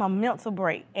give them a mental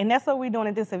break, and that's what we're doing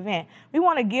at this event. We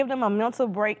want to give them a mental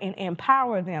break and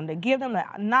empower them, to give them the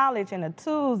knowledge and the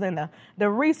tools and the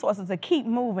resources to keep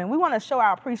moving. We want to show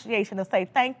our appreciation, to say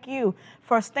thank you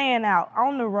for staying out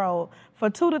on the road for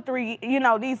 2 to 3,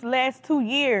 these last 2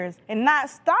 years and not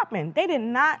stopping. They did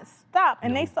not stop,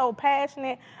 and they so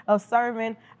passionate of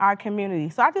serving our community.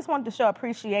 So I just wanted to show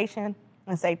appreciation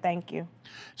and say thank you.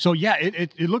 So yeah,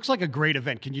 it looks like a great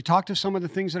event. Can you talk to some of the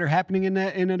things that are happening in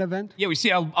an event? Yeah, we see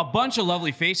a bunch of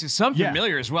lovely faces, some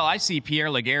familiar as well. I see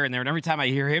Pierre Laguerre in there, and every time I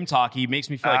hear him talk, he makes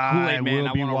me feel like Kool-Aid Man.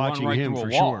 I want to run right through a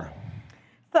wall. Sure.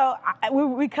 So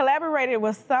we collaborated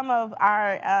with some of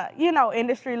our,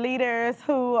 industry leaders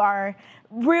who are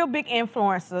real big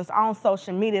influencers on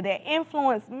social media that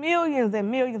influence millions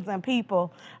and millions of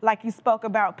people. Like you spoke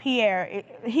about Pierre,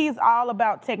 he's all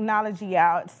about technology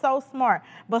out. It's so smart,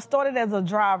 but started as a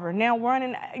driver, now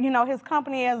running, his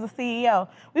company as a CEO.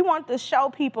 We want to show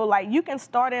people, like, you can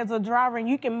start as a driver and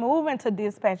you can move into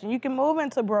dispatching, you can move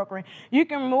into brokering, you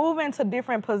can move into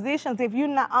different positions if you're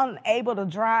not unable to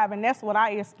drive, and that's what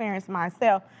I experienced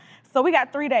myself. So we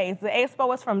got 3 days. The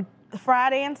expo is from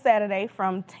Friday and Saturday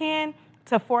from 10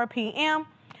 to 4 p.m.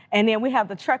 And then we have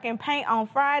the truck and paint on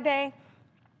Friday.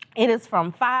 It is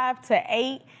from 5 to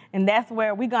 8, and that's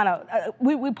where we're gonna,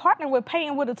 we partner with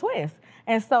Painting with a Twist.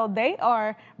 And so they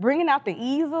are bringing out the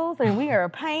easels, and we are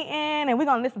painting, and we're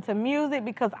gonna listen to music,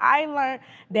 because I learned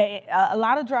that a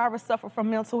lot of drivers suffer from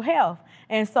mental health.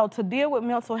 And so to deal with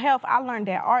mental health, I learned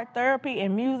that art therapy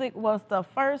and music was the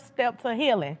first step to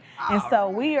healing. And so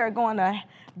we are going to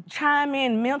chime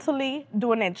in mentally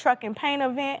during that truck and paint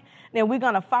event. Then we're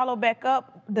going to follow back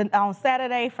up on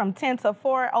Saturday from 10 to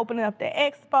 4, opening up the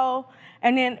expo.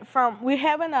 And then we're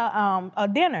having a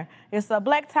dinner. It's a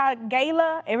black tie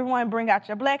gala. Everyone bring out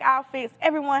your black outfits.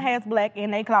 Everyone has black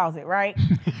in their closet, right?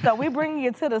 So we bring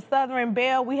you to the Southern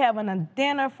Belle. We having a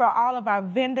dinner for all of our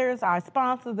vendors, our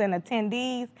sponsors, and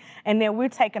attendees. And then we're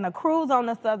taking a cruise on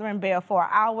the Southern Belle for an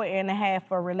hour and a half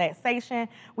for relaxation.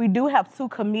 We do have 2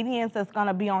 comedians that's going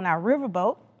to be on our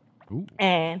riverboat. Ooh.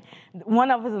 And one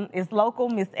of them is local,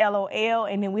 Miss LOL,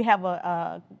 and then we have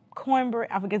a Coinbridge,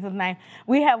 I forget his name.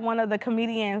 We have one of the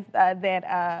comedians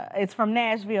that is from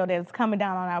Nashville that's coming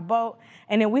down on our boat.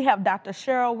 And then we have Dr.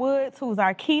 Cheryl Woods, who's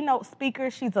our keynote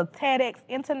speaker. She's a TEDx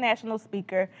international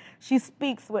speaker. She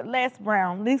speaks with Les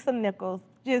Brown, Lisa Nichols,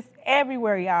 just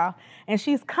everywhere, y'all. And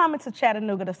she's coming to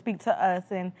Chattanooga to speak to us.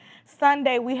 And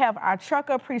Sunday, we have our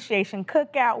Trucker Appreciation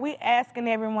Cookout. We asking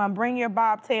everyone, bring your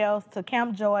bobtails to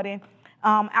Camp Jordan.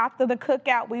 After the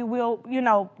cookout, we will,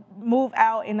 move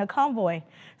out in a convoy.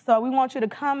 So we want you to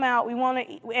come out. We want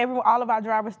all of our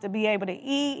drivers to be able to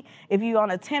eat. If you're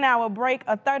on a 10-hour break,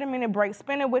 a 30-minute break,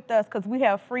 spend it with us, because we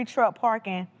have free truck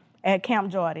parking at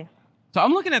Camp Jordan. So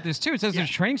I'm looking at this too. It says there's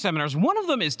training seminars. One of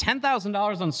them is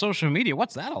 $10,000 on social media.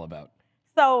 What's that all about?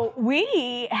 So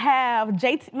we have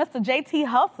Mr. JT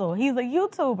Hustle. He's a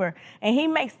YouTuber, and he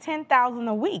makes $10,000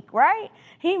 a week, right?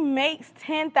 He makes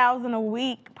 $10,000 a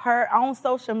week on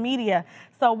social media.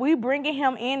 So we bringing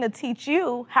him in to teach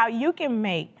you how you can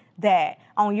make that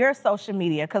on your social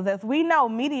media, because as we know,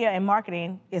 media and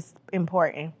marketing is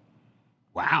important.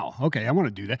 Wow. Okay, I want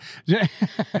to do that.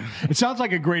 It sounds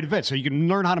like a great event. So you can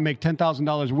learn how to make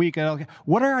 $10,000 a week.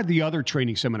 What are the other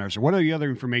training seminars, or what are the other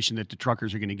information that the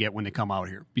truckers are going to get when they come out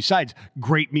here? Besides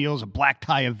great meals, a black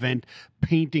tie event,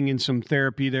 painting, and some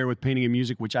therapy there with painting and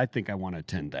music, which I think I want to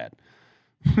attend that.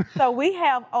 So we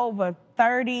have over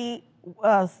 30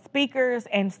 speakers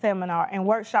and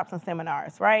workshops and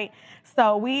seminars, right?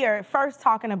 So we are first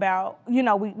talking about,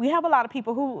 we have a lot of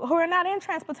people who are not in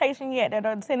transportation yet that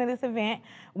are attending this event.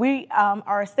 We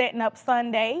are setting up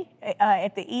Sunday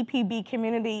at the EPB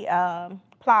Community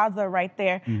Plaza right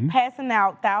there, passing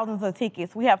out thousands of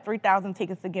tickets. We have 3,000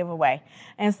 tickets to give away.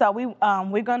 And so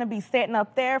we're going to be setting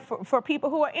up there for people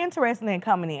who are interested in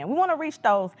coming in. We want to reach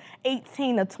those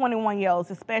 18 to 21-year-olds,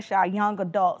 especially our young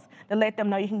adults, to let them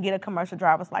know you can get a commercial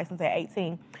driver's license at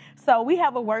 18. So we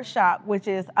have a workshop, which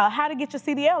is how to get your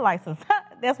CDL license.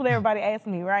 That's what everybody asks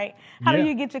me, right? How do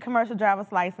you get your commercial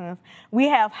driver's license? We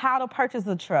have how to purchase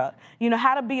a truck,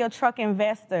 how to be a truck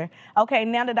investor. Okay,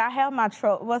 now that I have my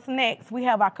truck, what's next? We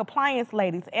have our compliance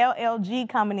ladies, LLG,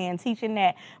 coming in, teaching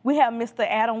that. We have Mr.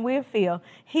 Adam Whitfield.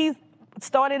 He's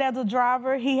started as a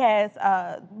driver. He has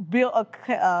built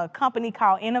a company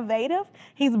called Innovative.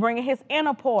 He's bringing his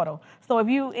inner portal. So if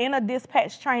you in a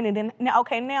dispatch training, then, now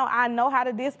I know how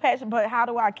to dispatch, but how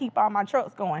do I keep all my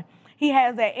trucks going? He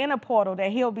has that inner portal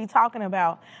that he'll be talking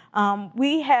about.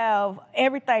 We have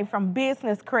everything from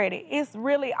business credit. It's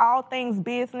really all things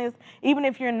business. Even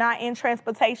if you're not in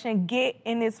transportation, get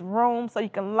in this room so you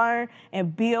can learn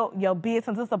and build your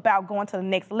business. It's about going to the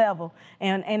next level.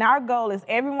 And our goal is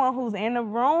everyone who's in the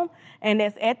room and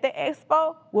that's at the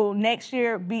expo will next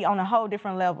year be on a whole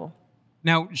different level.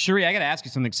 Now, Cherie, I got to ask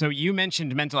you something. So you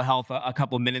mentioned mental health a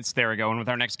couple of minutes there ago, and with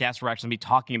our next guest, we're actually going to be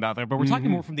talking about that. But we're talking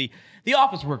more from the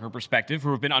office worker perspective, who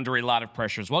have been under a lot of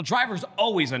pressure as well. Drivers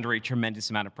always under a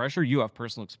tremendous amount of pressure. You have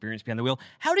personal experience behind the wheel.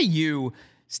 How do you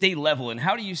stay level, and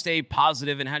how do you stay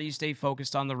positive, and how do you stay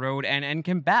focused on the road and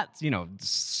combat,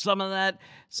 some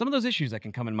of those issues that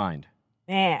can come in mind?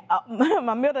 Man,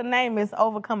 my middle name is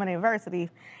Overcoming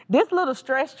Adversity. This little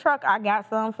stretch truck, I got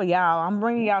some for y'all. I'm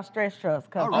bringing y'all stretch trucks.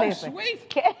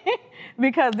 Sweet.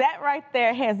 Because that right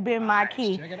there has been my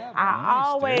key. Check it out. I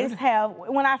always have,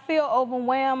 when I feel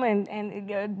overwhelmed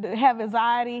and have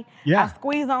anxiety, I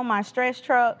squeeze on my stretch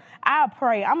truck. I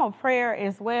pray. I'm a prayer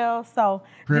as well. So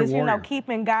Prayer just, warrior.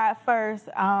 keeping God first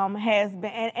has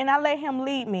been, and I let him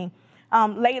lead me.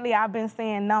 Lately, I've been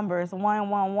seeing numbers,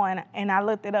 111, and I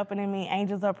looked it up, and it means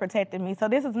angels are protecting me. So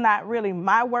this is not really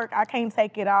my work. I can't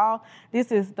take it all. This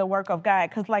is the work of God,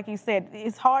 because like you said,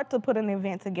 it's hard to put an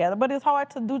event together, but it's hard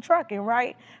to do trucking,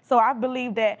 right? So I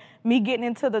believe that me getting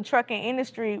into the trucking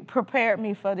industry prepared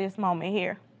me for this moment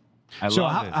here. So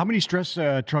how many stress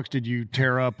trucks did you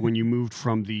tear up when you moved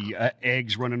from the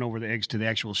eggs, running over the eggs, to the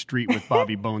actual street with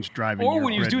Bobby Bones driving? Or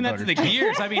when he was doing that to the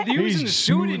gears. I mean, he was in the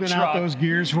student truck. out those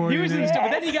gears for He you. was in the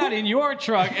but then he got in your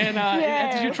truck, and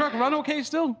did your truck run okay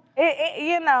still?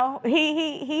 He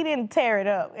didn't tear it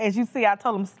up. As you see, I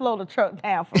told him slow the truck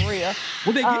down for real.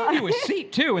 Well, they gave you a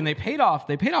seat too, and they paid off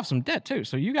some debt too.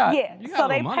 So you got so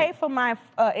they money. paid for my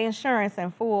insurance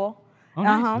in full. Oh,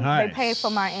 nice. Nice. They paid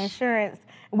for my insurance,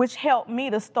 which helped me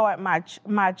to start my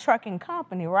trucking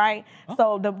company, right?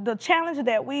 So the challenge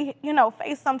that we,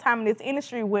 face sometime in this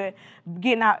industry with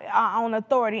getting our own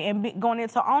authority and going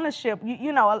into ownership,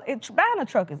 buying a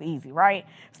truck is easy, right?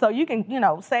 So you can,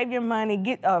 save your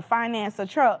money, finance a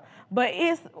truck. But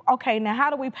it's, okay, now how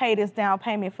do we pay this down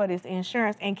payment for this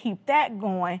insurance and keep that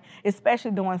going,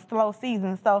 especially during slow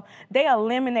seasons? So they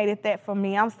eliminated that for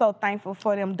me. I'm so thankful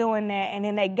for them doing that. And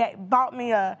then they bought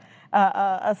me a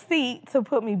seat to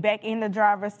put me back in the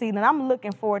driver's seat, and I'm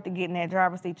looking forward to getting that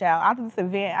driver's seat, y'all. After this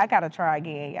event, I gotta try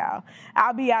again, y'all.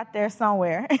 I'll be out there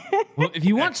somewhere. Well, if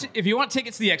you want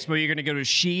tickets to the expo, you're going to go to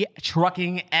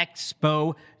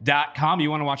SheTruckingExpo.com. You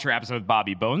want to watch your episode with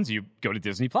Bobby Bones, you go to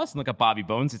Disney Plus and look up Bobby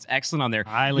Bones. It's excellent on there.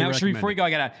 Highly now, Cherie, before we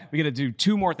recommend go, we gotta do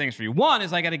two more things for you. One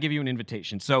is I gotta give you an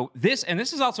invitation. So this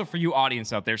is also for you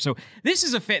audience out there. So this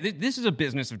is a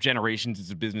business of generations.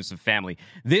 It's a business of family.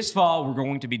 This fall, we're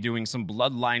going to be doing doing some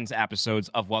bloodlines episodes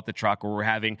of What the Truck, where we're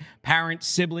having parents,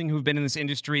 sibling who've been in this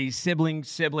industry, sibling,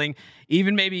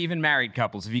 even maybe even married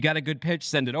couples. If you got a good pitch,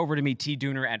 send it over to me,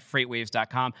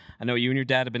 tdooner@freightwaves.com. I know you and your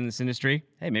dad have been in this industry.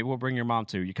 Hey, maybe we'll bring your mom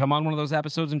too. You come on one of those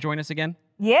episodes and join us again?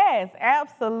 Yes,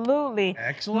 absolutely.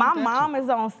 Excellent. My mom is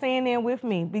on CNN with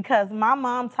me because my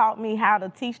mom taught me how to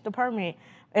teach the permit.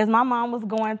 As my mom was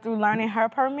going through learning her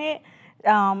permit,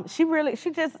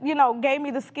 she just, gave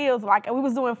me the skills. Like we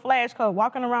was doing flashcards,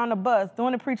 walking around the bus,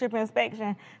 doing the pre-trip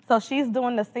inspection. So she's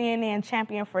doing the CNN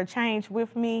Champion for Change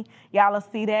with me. Y'all will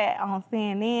see that on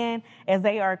CNN as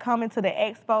they are coming to the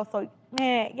expo. So,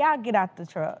 man, y'all get out the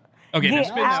truck. Okay, now Get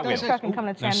spin out that the wheel. truck and come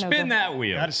to Now Chattanooga. spin that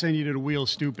wheel. Got to send you to the wheel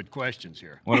stupid questions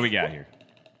here. What do we got here?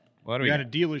 What do You we got a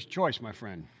dealer's choice, my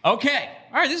friend. Okay.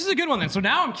 All right, this is a good one then. So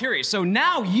now I'm curious. So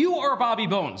now you are Bobby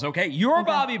Bones, okay? You're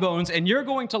Bobby Bones, and you're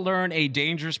going to learn a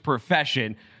dangerous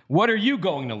profession. What are you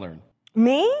going to learn?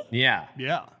 Me? Yeah.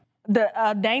 Yeah.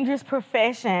 The dangerous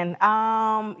profession.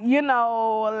 You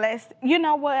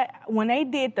know what? When they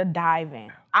did the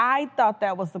diving, I thought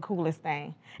that was the coolest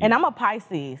thing. And I'm a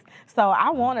Pisces, so I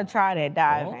want to try that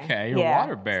diving. Okay, you're a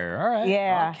water bear. All right.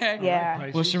 Yeah. Okay. Yeah.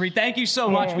 Right, Well, Cherie, thank you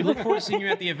so much. Yeah. We look forward to seeing you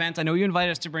at the event. I know you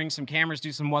invited us to bring some cameras,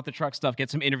 do some What the Truck stuff,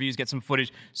 get some interviews, get some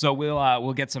footage. So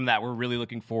we'll get some of that. We're really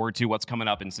looking forward to what's coming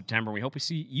up in September. We hope we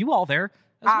see you all there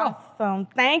as well. Awesome.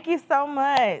 Thank you so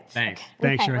much. Thanks. We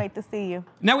Thanks, can't Sheree. wait to see you.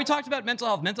 Now, we talked about mental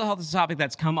health. Mental health is a topic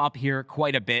that's come up here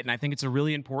quite a bit, and I think it's a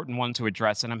really important one to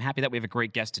address, and I'm happy that we have a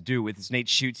great guest to do with. It's Nate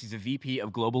Schutz. He's a VP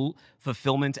of Global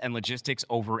Fulfillment and Logistics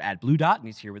over at Blue Dot, and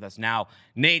he's here with us now.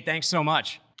 Nate, thanks so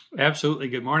much. Absolutely.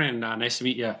 Good morning. Nice to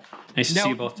meet you. Nice to see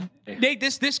you both today. Nate,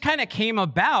 this kind of came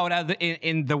about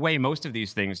in the way most of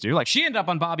these things do. Like, she ended up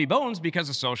on Bobby Bones because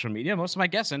of social media. Most of my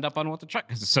guests end up on What the Truck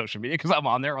because of social media, because I'm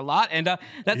on there a lot. And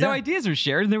that's how ideas are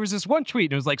shared. And there was this one tweet,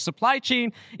 and it was like, supply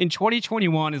chain in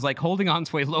 2021 is like holding on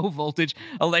to a low voltage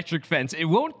electric fence. It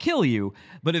won't kill you,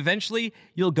 but eventually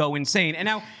you'll go insane. And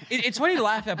now, it's funny to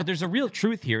laugh at, but there's a real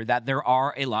truth here that there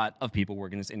are a lot of people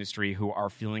working in this industry who are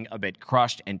feeling a bit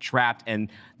crushed and trapped, and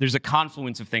there's a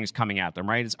confluence of things coming at them,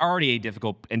 right? It's already a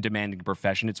difficult and demanding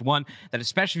profession. It's one that,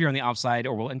 especially if you're on the outside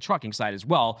and trucking side as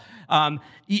well,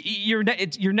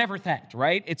 you're never thanked,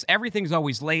 right? Everything's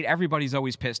always late. Everybody's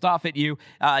always pissed off at you.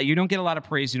 You don't get a lot of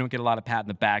praise. You don't get a lot of pat in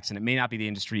the backs, and it may not be the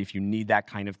industry if you need that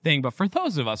kind of thing. But for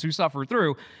those of us who suffer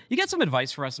through, you get some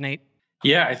advice for us, Nate?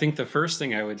 Yeah, I think the first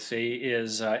thing I would say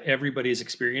is everybody's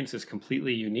experience is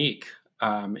completely unique.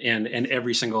 And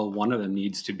every single one of them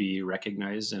needs to be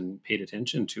recognized and paid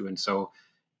attention to. And so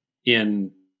in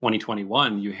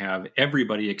 2021, you have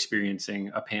everybody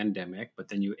experiencing a pandemic, but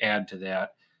then you add to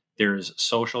that, there's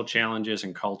social challenges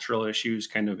and cultural issues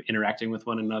kind of interacting with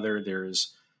one another.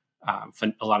 There's a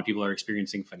lot of people are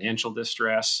experiencing financial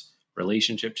distress,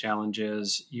 relationship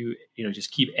challenges. You just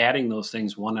keep adding those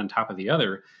things one on top of the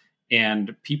other.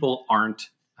 And people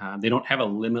they don't have a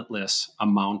limitless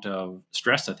amount of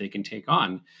stress that they can take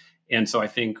on. And so I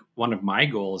think one of my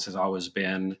goals has always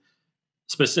been,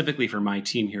 specifically for my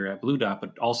team here at Blue Dot,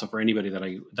 but also for anybody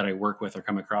that I work with or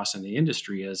come across in the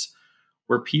industry, is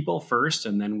we're people first,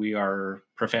 and then we are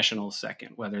professionals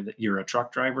second, whether you're a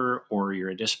truck driver or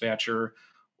you're a dispatcher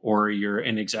or you're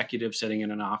an executive sitting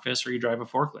in an office or you drive a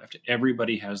forklift.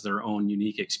 Everybody has their own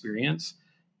unique experience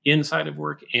inside of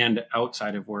work and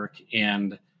outside of work.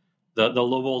 And the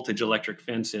low voltage electric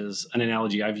fence is an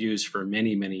analogy I've used for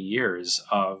many, many years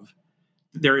of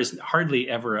there is hardly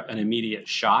ever an immediate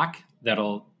shock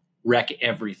that'll wreck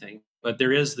everything. But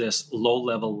there is this low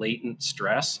level latent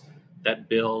stress that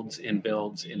builds and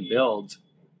builds and builds.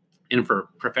 And for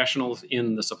professionals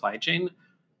in the supply chain,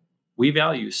 we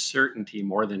value certainty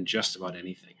more than just about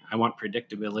anything. I want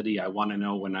predictability. I want to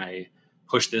know when I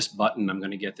push this button, I'm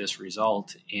going to get this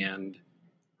result. And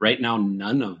right now,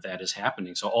 none of that is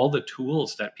happening. So all the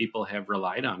tools that people have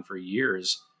relied on for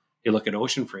years, you look at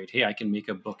ocean freight, hey, I can make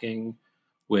a booking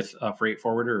with a freight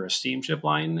forwarder or a steamship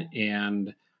line,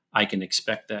 and I can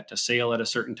expect that to sail at a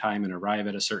certain time and arrive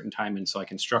at a certain time. And so I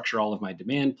can structure all of my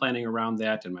demand planning around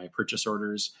that and my purchase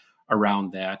orders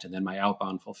around that, and then my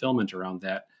outbound fulfillment around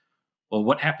that. Well,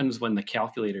 what happens when the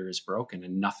calculator is broken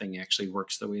and nothing actually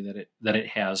works the way that it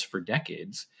has for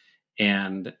decades?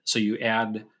 And so you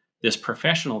add this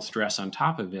professional stress on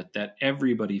top of it that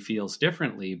everybody feels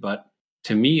differently. But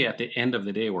to me, at the end of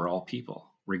the day, we're all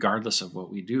people, regardless of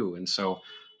what we do. And so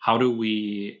how do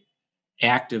we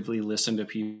actively listen to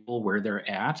people where they're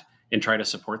at and try to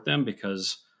support them?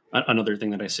 Because another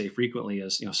thing that I say frequently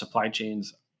is, supply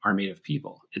chains are made of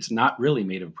people. It's not really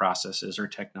made of processes or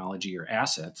technology or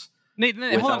assets.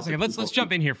 Nathan, hold on a second. Let's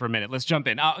jump in here for a minute. Let's jump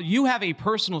in. You have a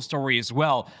personal story as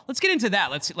well. Let's get into that.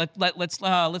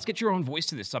 Let's get your own voice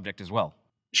to this subject as well.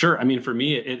 Sure. I mean, for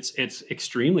me, it's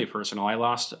extremely personal. I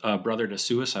lost a brother to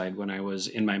suicide when I was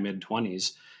in my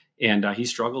mid-20s, and he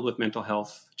struggled with mental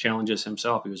health challenges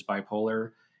himself. He was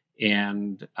bipolar,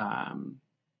 and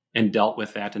dealt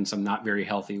with that in some not very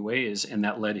healthy ways, and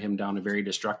that led him down a very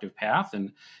destructive path.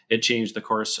 And it changed the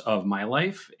course of my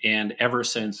life. And ever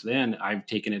since then, I've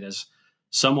taken it as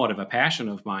somewhat of a passion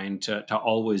of mine to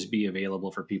always be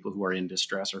available for people who are in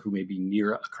distress or who may be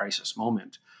near a crisis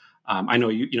moment. I know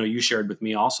you shared with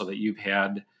me also that you've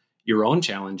had your own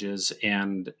challenges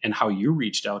and how you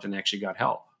reached out and actually got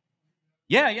help.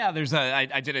 Yeah.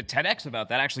 I did a TEDx about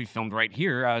that, actually filmed right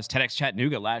here. I was TEDx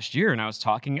Chattanooga last year, and I was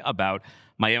talking about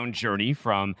my own journey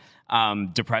from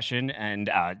depression and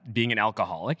being an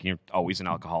alcoholic. You're always an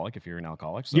alcoholic if you're an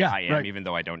alcoholic. So I am, even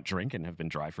though I don't drink and have been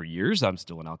dry for years, I'm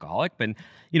still an alcoholic. But,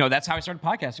 that's how I started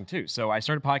podcasting too. So I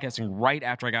started podcasting right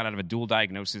after I got out of a dual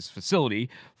diagnosis facility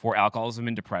for alcoholism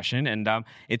and depression. And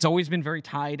it's always been very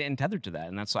tied and tethered to that.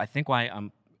 And that's, I think, why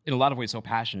I'm in a lot of ways so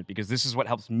passionate, because this is what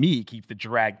helps me keep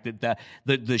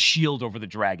the shield over the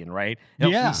dragon, right?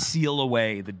 It helps me seal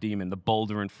away the demon, the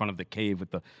boulder in front of the cave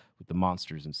with the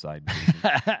monsters inside.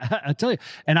 I tell you,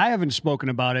 and I haven't spoken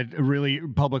about it really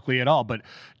publicly at all, but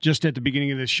just at the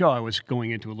beginning of this show, I was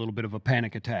going into a little bit of a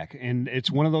panic attack. And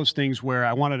it's one of those things where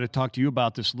I wanted to talk to you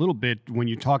about this a little bit when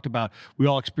you talked about we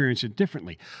all experience it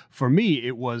differently. For me,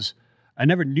 it was, I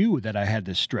never knew that I had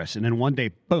this stress. And then one day,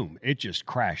 boom, it just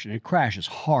crashed. And it crashes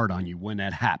hard on you when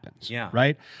that happens. Yeah.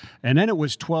 Right? And then it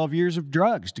was 12 years of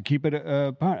drugs to keep it,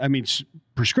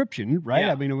 prescription, right?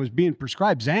 Yeah. I mean, it was being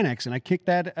prescribed Xanax, and I kicked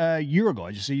that a year ago.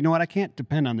 I just said, you know what? I can't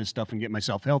depend on this stuff and get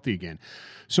myself healthy again.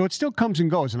 So it still comes and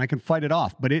goes, and I can fight it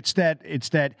off. But it's that,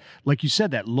 like you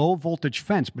said, that low voltage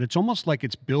fence, but it's almost like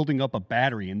it's building up a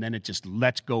battery, and then it just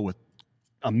lets go with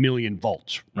 1,000,000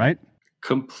 volts, right?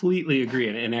 Completely agree.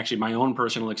 And actually, my own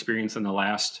personal experience in the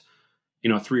last,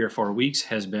 3 or 4 weeks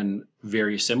has been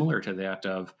very similar to that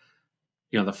of,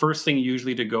 the first thing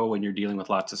usually to go when you're dealing with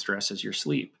lots of stress is your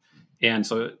sleep. And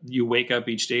so you wake up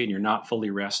each day and you're not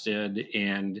fully rested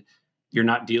and you're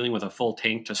not dealing with a full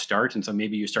tank to start. And so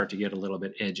maybe you start to get a little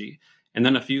bit edgy. And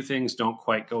then a few things don't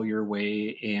quite go your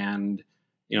way. And,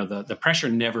 the pressure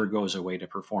never goes away to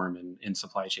perform in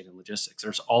supply chain and logistics.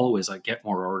 There's always get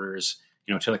more orders,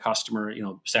 to the customer,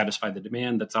 satisfy the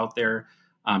demand that's out there,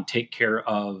 take care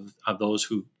of those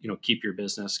who, keep your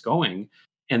business going.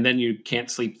 And then you can't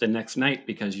sleep the next night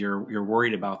because you're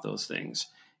worried about those things.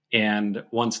 And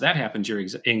once that happens, your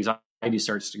anxiety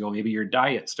starts to go, maybe your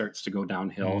diet starts to go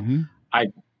downhill. Mm-hmm.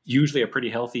 I'm usually a pretty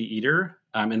healthy eater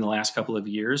in the last couple of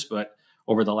years, but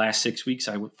over the last 6 weeks,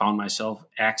 I found myself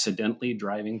accidentally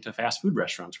driving to fast food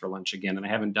restaurants for lunch again. And I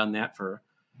haven't done that for,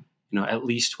 at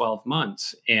least 12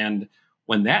 months. And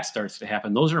when that starts to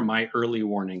happen, those are my early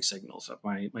warning signals of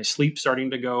my sleep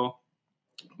starting to go,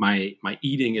 my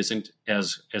eating isn't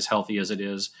as healthy as it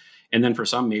is. And then for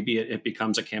some, maybe it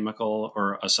becomes a chemical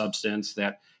or a substance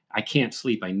that I can't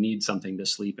sleep. I need something to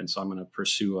sleep. And so I'm going to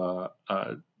pursue a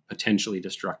potentially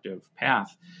destructive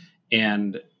path.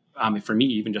 And for me,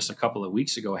 even just a couple of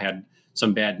weeks ago, I had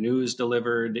some bad news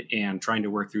delivered and trying to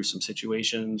work through some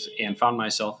situations and found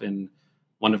myself in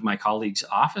one of my colleagues'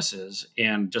 offices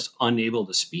and just unable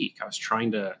to speak. I was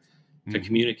trying to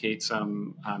communicate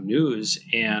some news,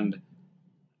 and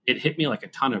it hit me like a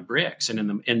ton of bricks.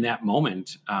 And in that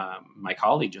moment, my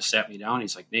colleague just sat me down.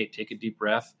 He's like, "Nate, take a deep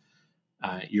breath.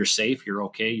 You're safe. You're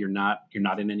okay. You're not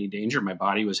in any danger." My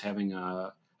body was having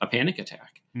a panic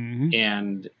attack,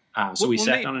 and so we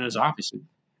sat down in his office.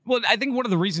 Well, I think one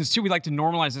of the reasons, too, we like to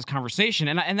normalize this conversation,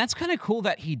 and that's kind of cool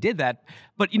that he did that.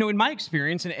 But, in my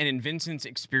experience and in Vincent's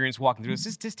experience walking through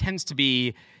this tends to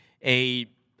be a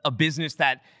business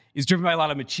that is driven by a lot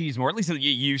of machismo, or at least it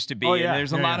used to be. Oh, yeah. And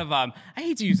there's a lot of, I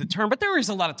hate to use the term, but there is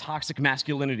a lot of toxic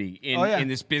masculinity in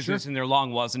this business, and there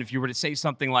long was. And if you were to say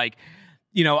something like,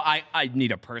 I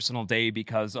need a personal day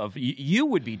because of, you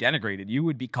would be denigrated. You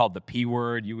would be called the P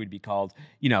word. You would be called,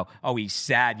 oh, he's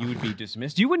sad. You would be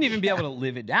dismissed. You wouldn't even be able to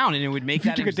live it down, and it would make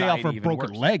that anxiety even worse. If you took a day off for a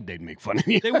broken leg, they'd make fun of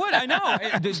you. They would, I know.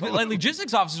 Like,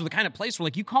 logistics officers are the kind of place where,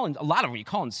 you call in, a lot of them, you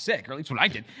call in sick, or at least what I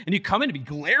did, and you come in to be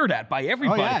glared at by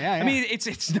everybody. Oh, yeah. I mean,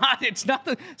 sometimes it's not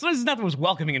the most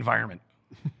welcoming environment.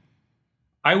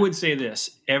 I would say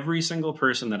this: every single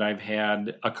person that I've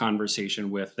had a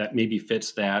conversation with that maybe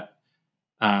fits that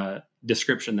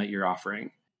description that you're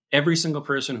offering, every single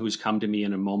person who's come to me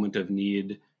in a moment of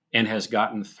need and has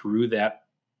gotten through that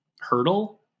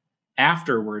hurdle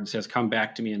afterwards has come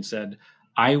back to me and said,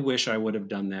 "I wish I would have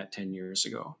done that 10 years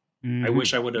ago." I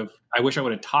wish I would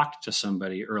have talked to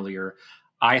somebody earlier.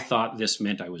 I thought this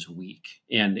meant I was weak.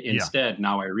 And instead,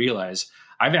 now I realize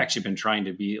I've actually been trying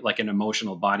to be like an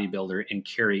emotional bodybuilder and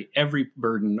carry every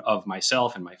burden of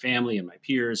myself and my family and my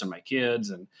peers and my kids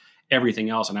and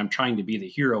everything else. And I'm trying to be the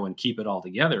hero and keep it all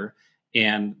together.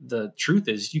 And the truth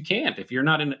is you can't. If you're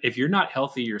not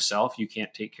healthy yourself, you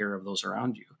can't take care of those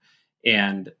around you.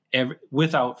 And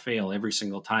without fail, every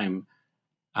single time,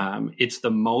 it's the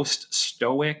most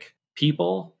stoic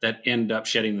people that end up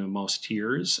shedding the most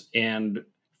tears and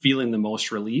feeling the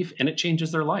most relief, and it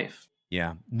changes their life.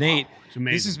 Yeah, Nate,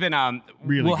 this has been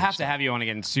really we'll have to have you on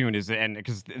again soon,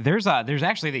 because there's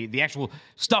actually the actual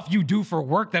stuff you do for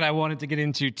work that I wanted to get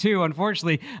into too.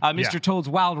 Unfortunately, Mr. Toad's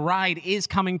Wild Ride is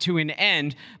coming to an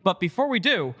end, but before we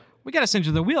do, we got to send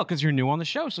you the wheel because you're new on the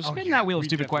show. So spin that wheel of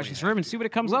stupid questions for him and see what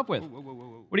it comes up with.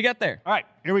 What do you got there? All right,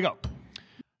 here we go.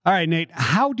 All right, Nate,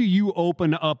 how do you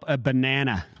open up a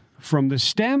banana? From the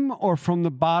stem or from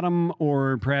the bottom,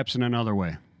 or perhaps in another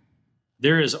way?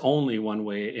 There is only one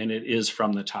way, and it is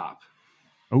from the top.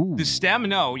 Ooh. The stem?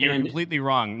 No, you're completely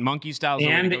wrong. Monkey style.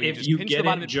 And if you get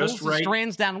it just right, the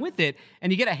strands down with it,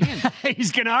 and you get a hand.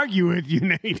 He's going to argue with you,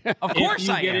 Nate. Of course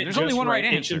I am. There's only one right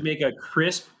answer. It should make a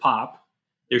crisp pop.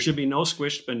 There should be no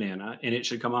squished banana, and it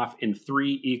should come off in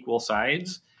 3 equal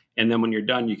sides. And then when you're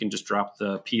done, you can just drop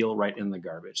the peel right in the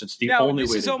garbage. It's the only way to do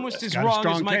this. This is almost as wrong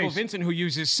as Michael Vincent, who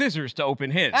uses scissors to open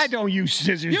his. I don't use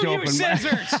scissors to open mine. You use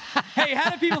scissors! Hey, how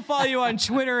do people follow you on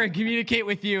Twitter and communicate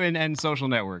with you and social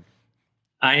network?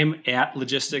 I am at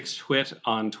Logistics Twit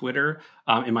on Twitter.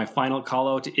 And my final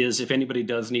call out is if anybody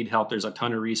does need help, there's a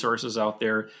ton of resources out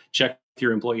there. Check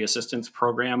your employee assistance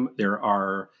program. There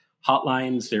are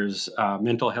hotlines. There's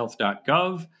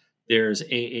mentalhealth.gov. There's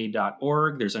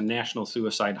AA.org. There's a national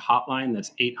suicide hotline.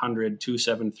 That's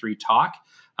 800-273-TALK.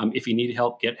 If you need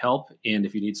help, get help. And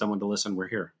if you need someone to listen, we're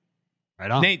here. Right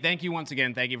on. Nate, thank you once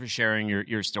again. Thank you for sharing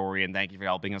your story, and thank you for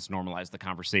helping us normalize the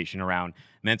conversation around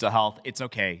mental health. It's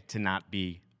okay to not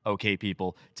be okay,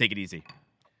 people. Take it easy.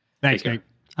 Thanks, Nate.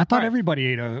 I thought everybody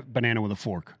ate a banana with a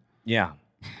fork. Yeah.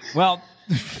 Well,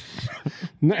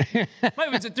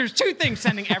 there's 2 things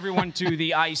sending everyone to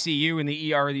the ICU and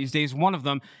the ER these days. One of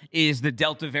them is the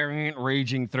Delta variant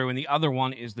raging through, and the other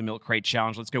one is the Milk Crate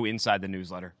Challenge. Let's go inside the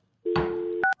newsletter.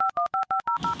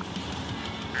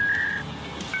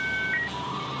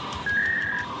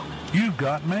 You've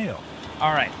got mail.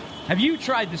 All right. Have you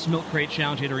tried this Milk Crate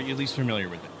Challenge yet, or are you at least familiar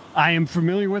with it? I am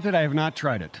familiar with it. I have not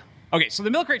tried it. Okay, so the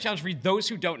Milk Crate Challenge, for those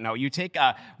who don't know, you take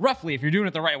roughly, if you're doing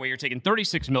it the right way, you're taking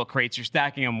 36 milk crates, you're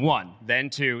stacking them 1, then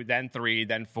 2, then 3,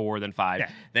 then 4, then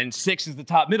 5, then 6 is the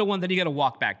top middle one, then you got to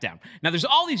walk back down. Now, there's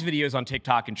all these videos on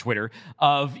TikTok and Twitter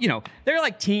of, they're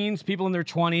like teens, people in their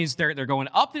 20s, they're going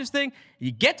up this thing,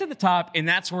 you get to the top, and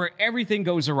that's where everything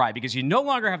goes awry because you no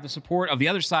longer have the support of the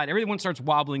other side. Everyone starts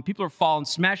wobbling, people are falling,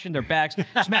 smashing their backs,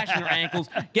 smashing their ankles,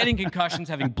 getting concussions,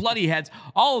 having bloody heads,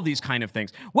 all of these kind of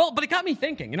things. Well, but it got me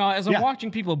thinking, as I'm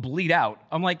watching people bleed out,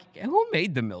 I'm like, who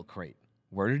made the milk crate?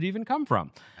 Where did it even come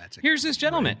from? Here's this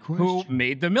gentleman who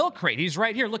made the milk crate. He's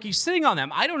right here. Look, he's sitting on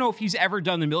them. I don't know if he's ever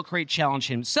done the Milk Crate Challenge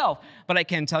himself, but I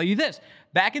can tell you this.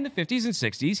 Back in the 50s and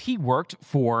 60s, he worked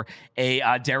for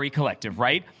a dairy collective,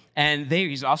 right? And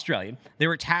he's Australian. They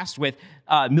were tasked with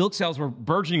milk sales were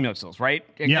burgeoning milk sales, right?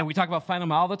 And we talk about Final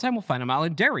Mile all the time. Well, Final Mile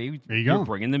in dairy, there you go. We're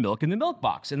bringing the milk in the milk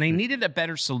box. And they needed a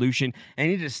better solution, and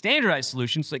they needed a standardized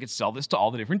solution so they could sell this to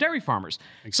all the different dairy farmers.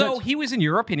 Makes sense. He was in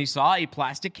Europe, and he saw a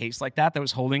plastic case like that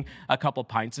was holding a couple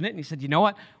pints in it. And he said, you know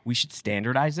what? We should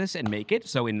standardize this and make it.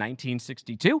 So in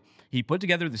 1962, he put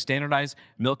together the standardized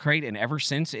milk crate, and ever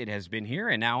since it has been here.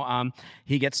 And now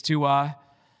he gets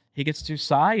to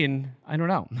sigh and, I don't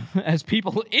know, as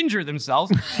people injure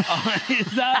themselves.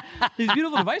 His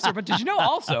beautiful device there. But did you know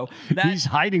also that... He's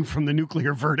hiding from the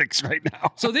nuclear verdicts right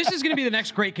now. So this is going to be the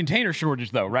next great container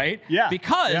shortage, though, right? Yeah.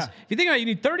 Because if you think about it, you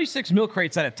need 36 milk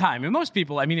crates at a time. And most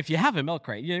people, if you have a milk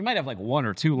crate, you might have like 1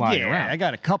 or 2 lying around. I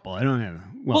got a couple. I don't have...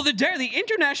 Well, the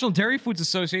International Dairy Foods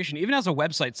Association even has a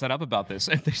website set up about this.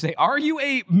 And they say, are you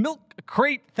a milk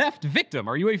crate theft victim?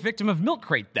 Are you a victim of milk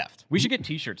crate theft? We should get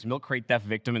T-shirts, milk crate theft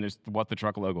victim, and there's What the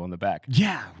Truck logo on the back.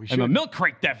 Yeah, we should. I'm a milk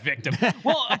crate theft victim.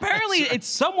 Well, apparently it's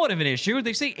somewhat of an issue.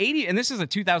 They say 80, and this is a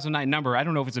 2009 number. I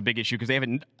don't know if it's a big issue because they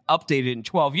haven't updated it in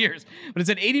 12 years. But it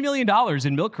said $80 million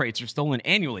in milk crates are stolen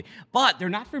annually. But they're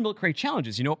not for milk crate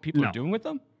challenges. You know what people are doing with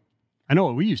them? I know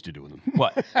what we used to do with them.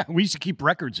 What? We used to keep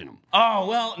records in them. Oh,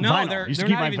 well, no. Vinyl. Used to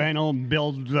keep vinyl and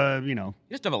build, You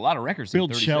just have a lot of records.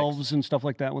 Build shelves and stuff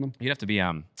like that with them. You'd have to be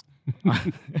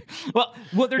Well,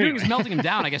 what they're doing is melting them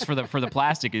down, I guess, for the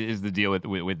plastic is the deal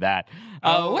with that.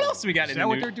 What else do we got? Is that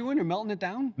what they're doing? They're melting it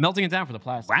down? Melting it down for the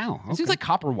plastic. Wow, It seems okay. like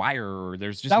copper wire, or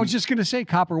there's just... I was just going to say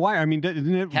copper wire. I mean,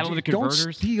 Catalytic don't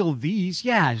converters? steal these.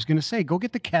 Yeah, I was going to say, go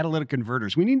get the catalytic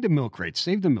converters. We need the milk crates.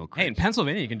 Save the milk Hey, in crates.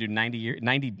 Pennsylvania, you can do 90 years.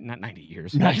 Not 90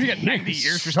 years. You got 90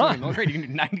 years for stealing milk crate. You can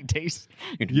do 90 days.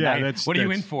 You can do Yeah, 90 that's- What are you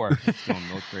that's- in for? Stealing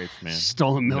milk crates, man.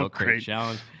 Stolen milk crate crate.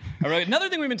 challenge. All right, another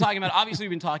thing we've been talking about. Obviously,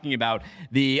 we've been talking about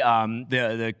the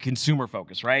consumer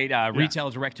focus, right? Retail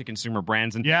direct-to-consumer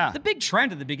brands, and Yeah. the big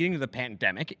trend at the beginning of the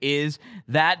pandemic is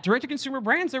that direct-to-consumer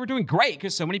brands, they were doing great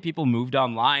because so many people moved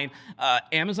online.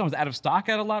 Amazon was out of stock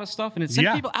at a lot of stuff, and it sent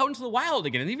Yeah. people out into the wild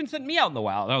again. It even sent me out in the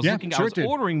wild. I was Yeah, looking, sure I was it did.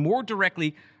 ordering more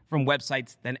directly from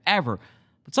websites than ever.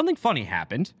 But something funny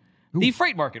happened. The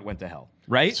freight market went to hell,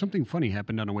 right? Something funny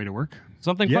happened on the way to work.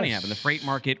 Something funny Yes. happened. The freight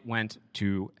market went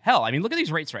to hell. I mean, look at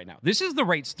these rates right now. This is the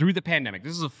rates through the pandemic.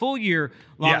 This is a full year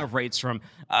long Yeah. of rates from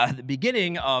the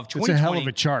beginning of It's 2020. a hell of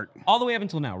a chart. All the way up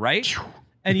until now, right?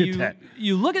 And Look at that.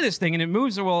 you look at this thing and it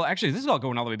moves, well, actually, this is all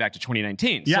going all the way back to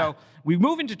 2019. Yeah. So we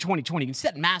move into 2020. You can see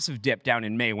that massive dip down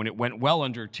in May when it went well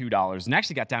under $2 and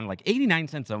actually got down to like 89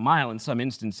 cents a mile in some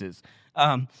instances.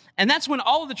 And that's when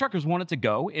all of the truckers wanted to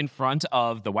go in front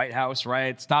of the White House,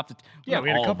 right? Stopped it. Yeah, we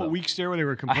had all a of couple them. weeks there where they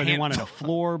were complaining they wanted a handful.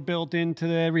 floor built into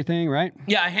everything, right?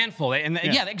 Yeah, a handful. And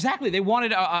yeah, exactly. They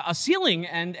wanted a ceiling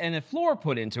and a floor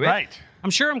put into it. Right.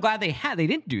 I'm glad they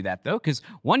didn't do that though, because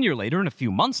 1 year later and a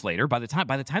few months later, by the time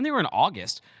they were in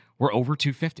August, we're over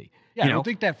 $250. Yeah, You I know? don't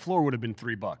think that floor would have been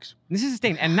 $3. This is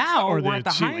insane. And now Or we're the at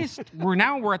the ceiling. highest.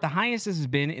 We're at the highest this has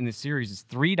been in the series. It's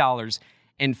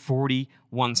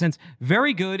 $3.41.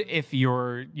 Very good if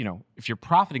you're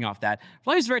profiting off that. For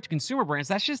all these direct-to-consumer brands,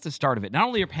 that's just the start of it. Not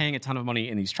only are they paying a ton of money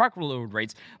in these truck load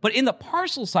rates, but in the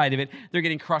parcel side of it, they're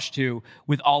getting crushed too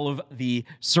with all of the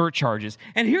surcharges.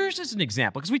 And here's just an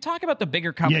example, because we talk about the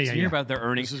bigger companies Yeah, and hear yeah. about their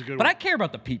earnings, This is a good but one. I care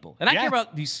about the people, and I Yeah. care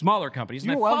about these smaller companies.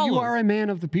 And You I follow are a man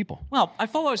of the people. well, I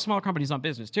follow smaller companies on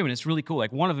business too, and it's really cool.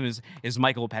 Like one of them is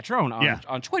Michael Patrone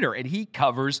on Twitter, and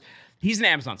he's an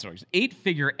Amazon seller. He's an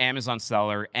 8-figure Amazon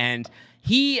seller, and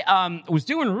he was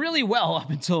doing really well up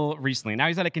until recently. Now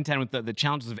he's had to contend with the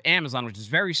challenges of Amazon, which is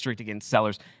very strict against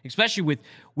sellers, especially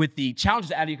with the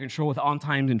challenges out of your control with on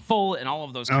time in full and all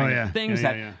of those kind of things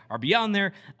that are beyond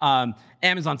there.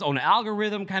 Amazon's own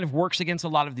algorithm kind of works against a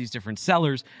lot of these different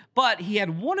sellers. But he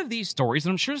had one of these stories,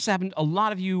 and I'm sure this happened to a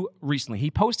lot of you recently.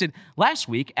 He posted last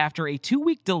week after a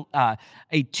 2-week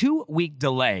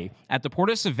delay at the Port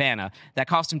of Savannah that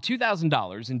cost him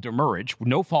 $2,000 in demurrage,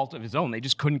 no fault of his own. They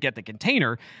just couldn't get the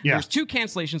container. Yeah. There's 2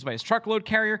 cancellations by his truckload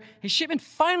carrier. His shipment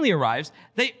finally arrives.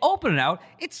 They open it out.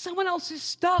 It's someone else's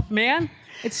stuff, man.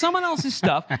 It's someone else's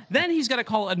stuff. Then he's got to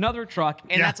call another truck,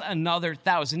 and that's another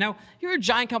 $1,000. Now, you're a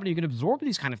giant company. You can absorb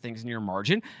these kind of things in your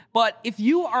margin. But if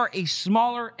you are a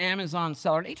smaller Amazon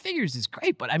seller, and 8 figures is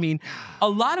great, but I mean,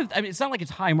 it's not like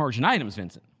it's high margin items,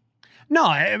 Vincent. No,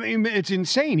 I mean, it's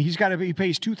insane. He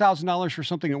pays $2,000 for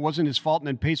something that wasn't his fault and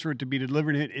then pays for it to be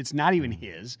delivered. It's not even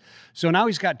his. So now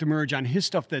he's got demurrage on his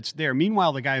stuff that's there.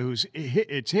 Meanwhile, the guy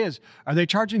it's his, are they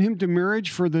charging him demurrage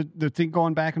for the thing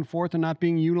going back and forth and not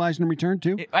being utilized and returned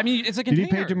too? I mean, it's a Did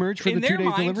container. he pay demurrage for in the their 2-day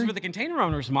minds, delivery? For the container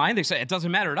owner's mind, they say, it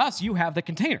doesn't matter to us. You have the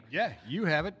container. Yeah, you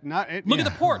have it. Look at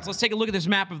the ports. Let's take a look at this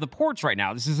map of the ports right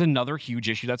now. This is another huge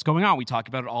issue that's going on. We talk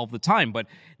about it all the time. But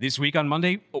this week on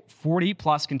Monday,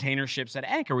 40-plus container ships at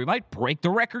anchor. We might break the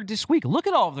record this week. Look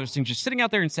at all of those things just sitting out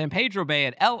there in San Pedro Bay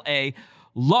at L.A.,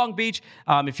 Long Beach.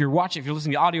 If you're listening to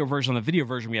the audio version, on the video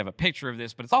version, we have a picture of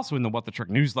this, but it's also in the What the Truck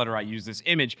newsletter. I use this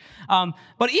image.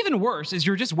 But even worse is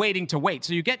you're just waiting to wait.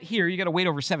 So you get here, you got to wait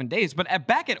over 7 days. But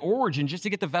back at origin, just to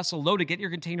get the vessel loaded, get your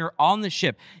container on the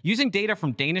ship, using data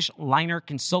from Danish liner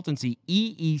consultancy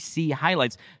EEC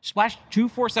Highlights. Splash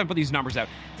 247 put these numbers out.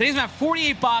 Today's map,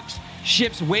 48 box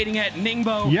ships waiting at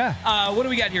Ningbo. Yeah. What do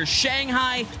we got here?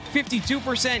 Shanghai,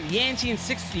 52%. Yantian,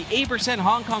 68%.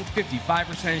 Hong Kong, 55%.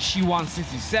 Xiwan,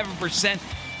 67%.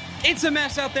 It's a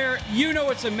mess out there. You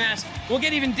know it's a mess. We'll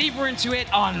get even deeper into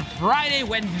it on Friday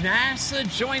when NASA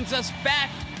joins us back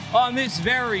on this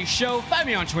very show. Find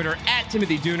me on Twitter at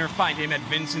Timothy Dooner. Find him at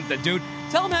Vincent the Dude.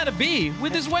 Tell him how to be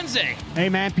with this Wednesday. Hey,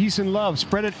 man, peace and love.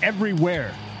 Spread it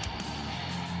everywhere.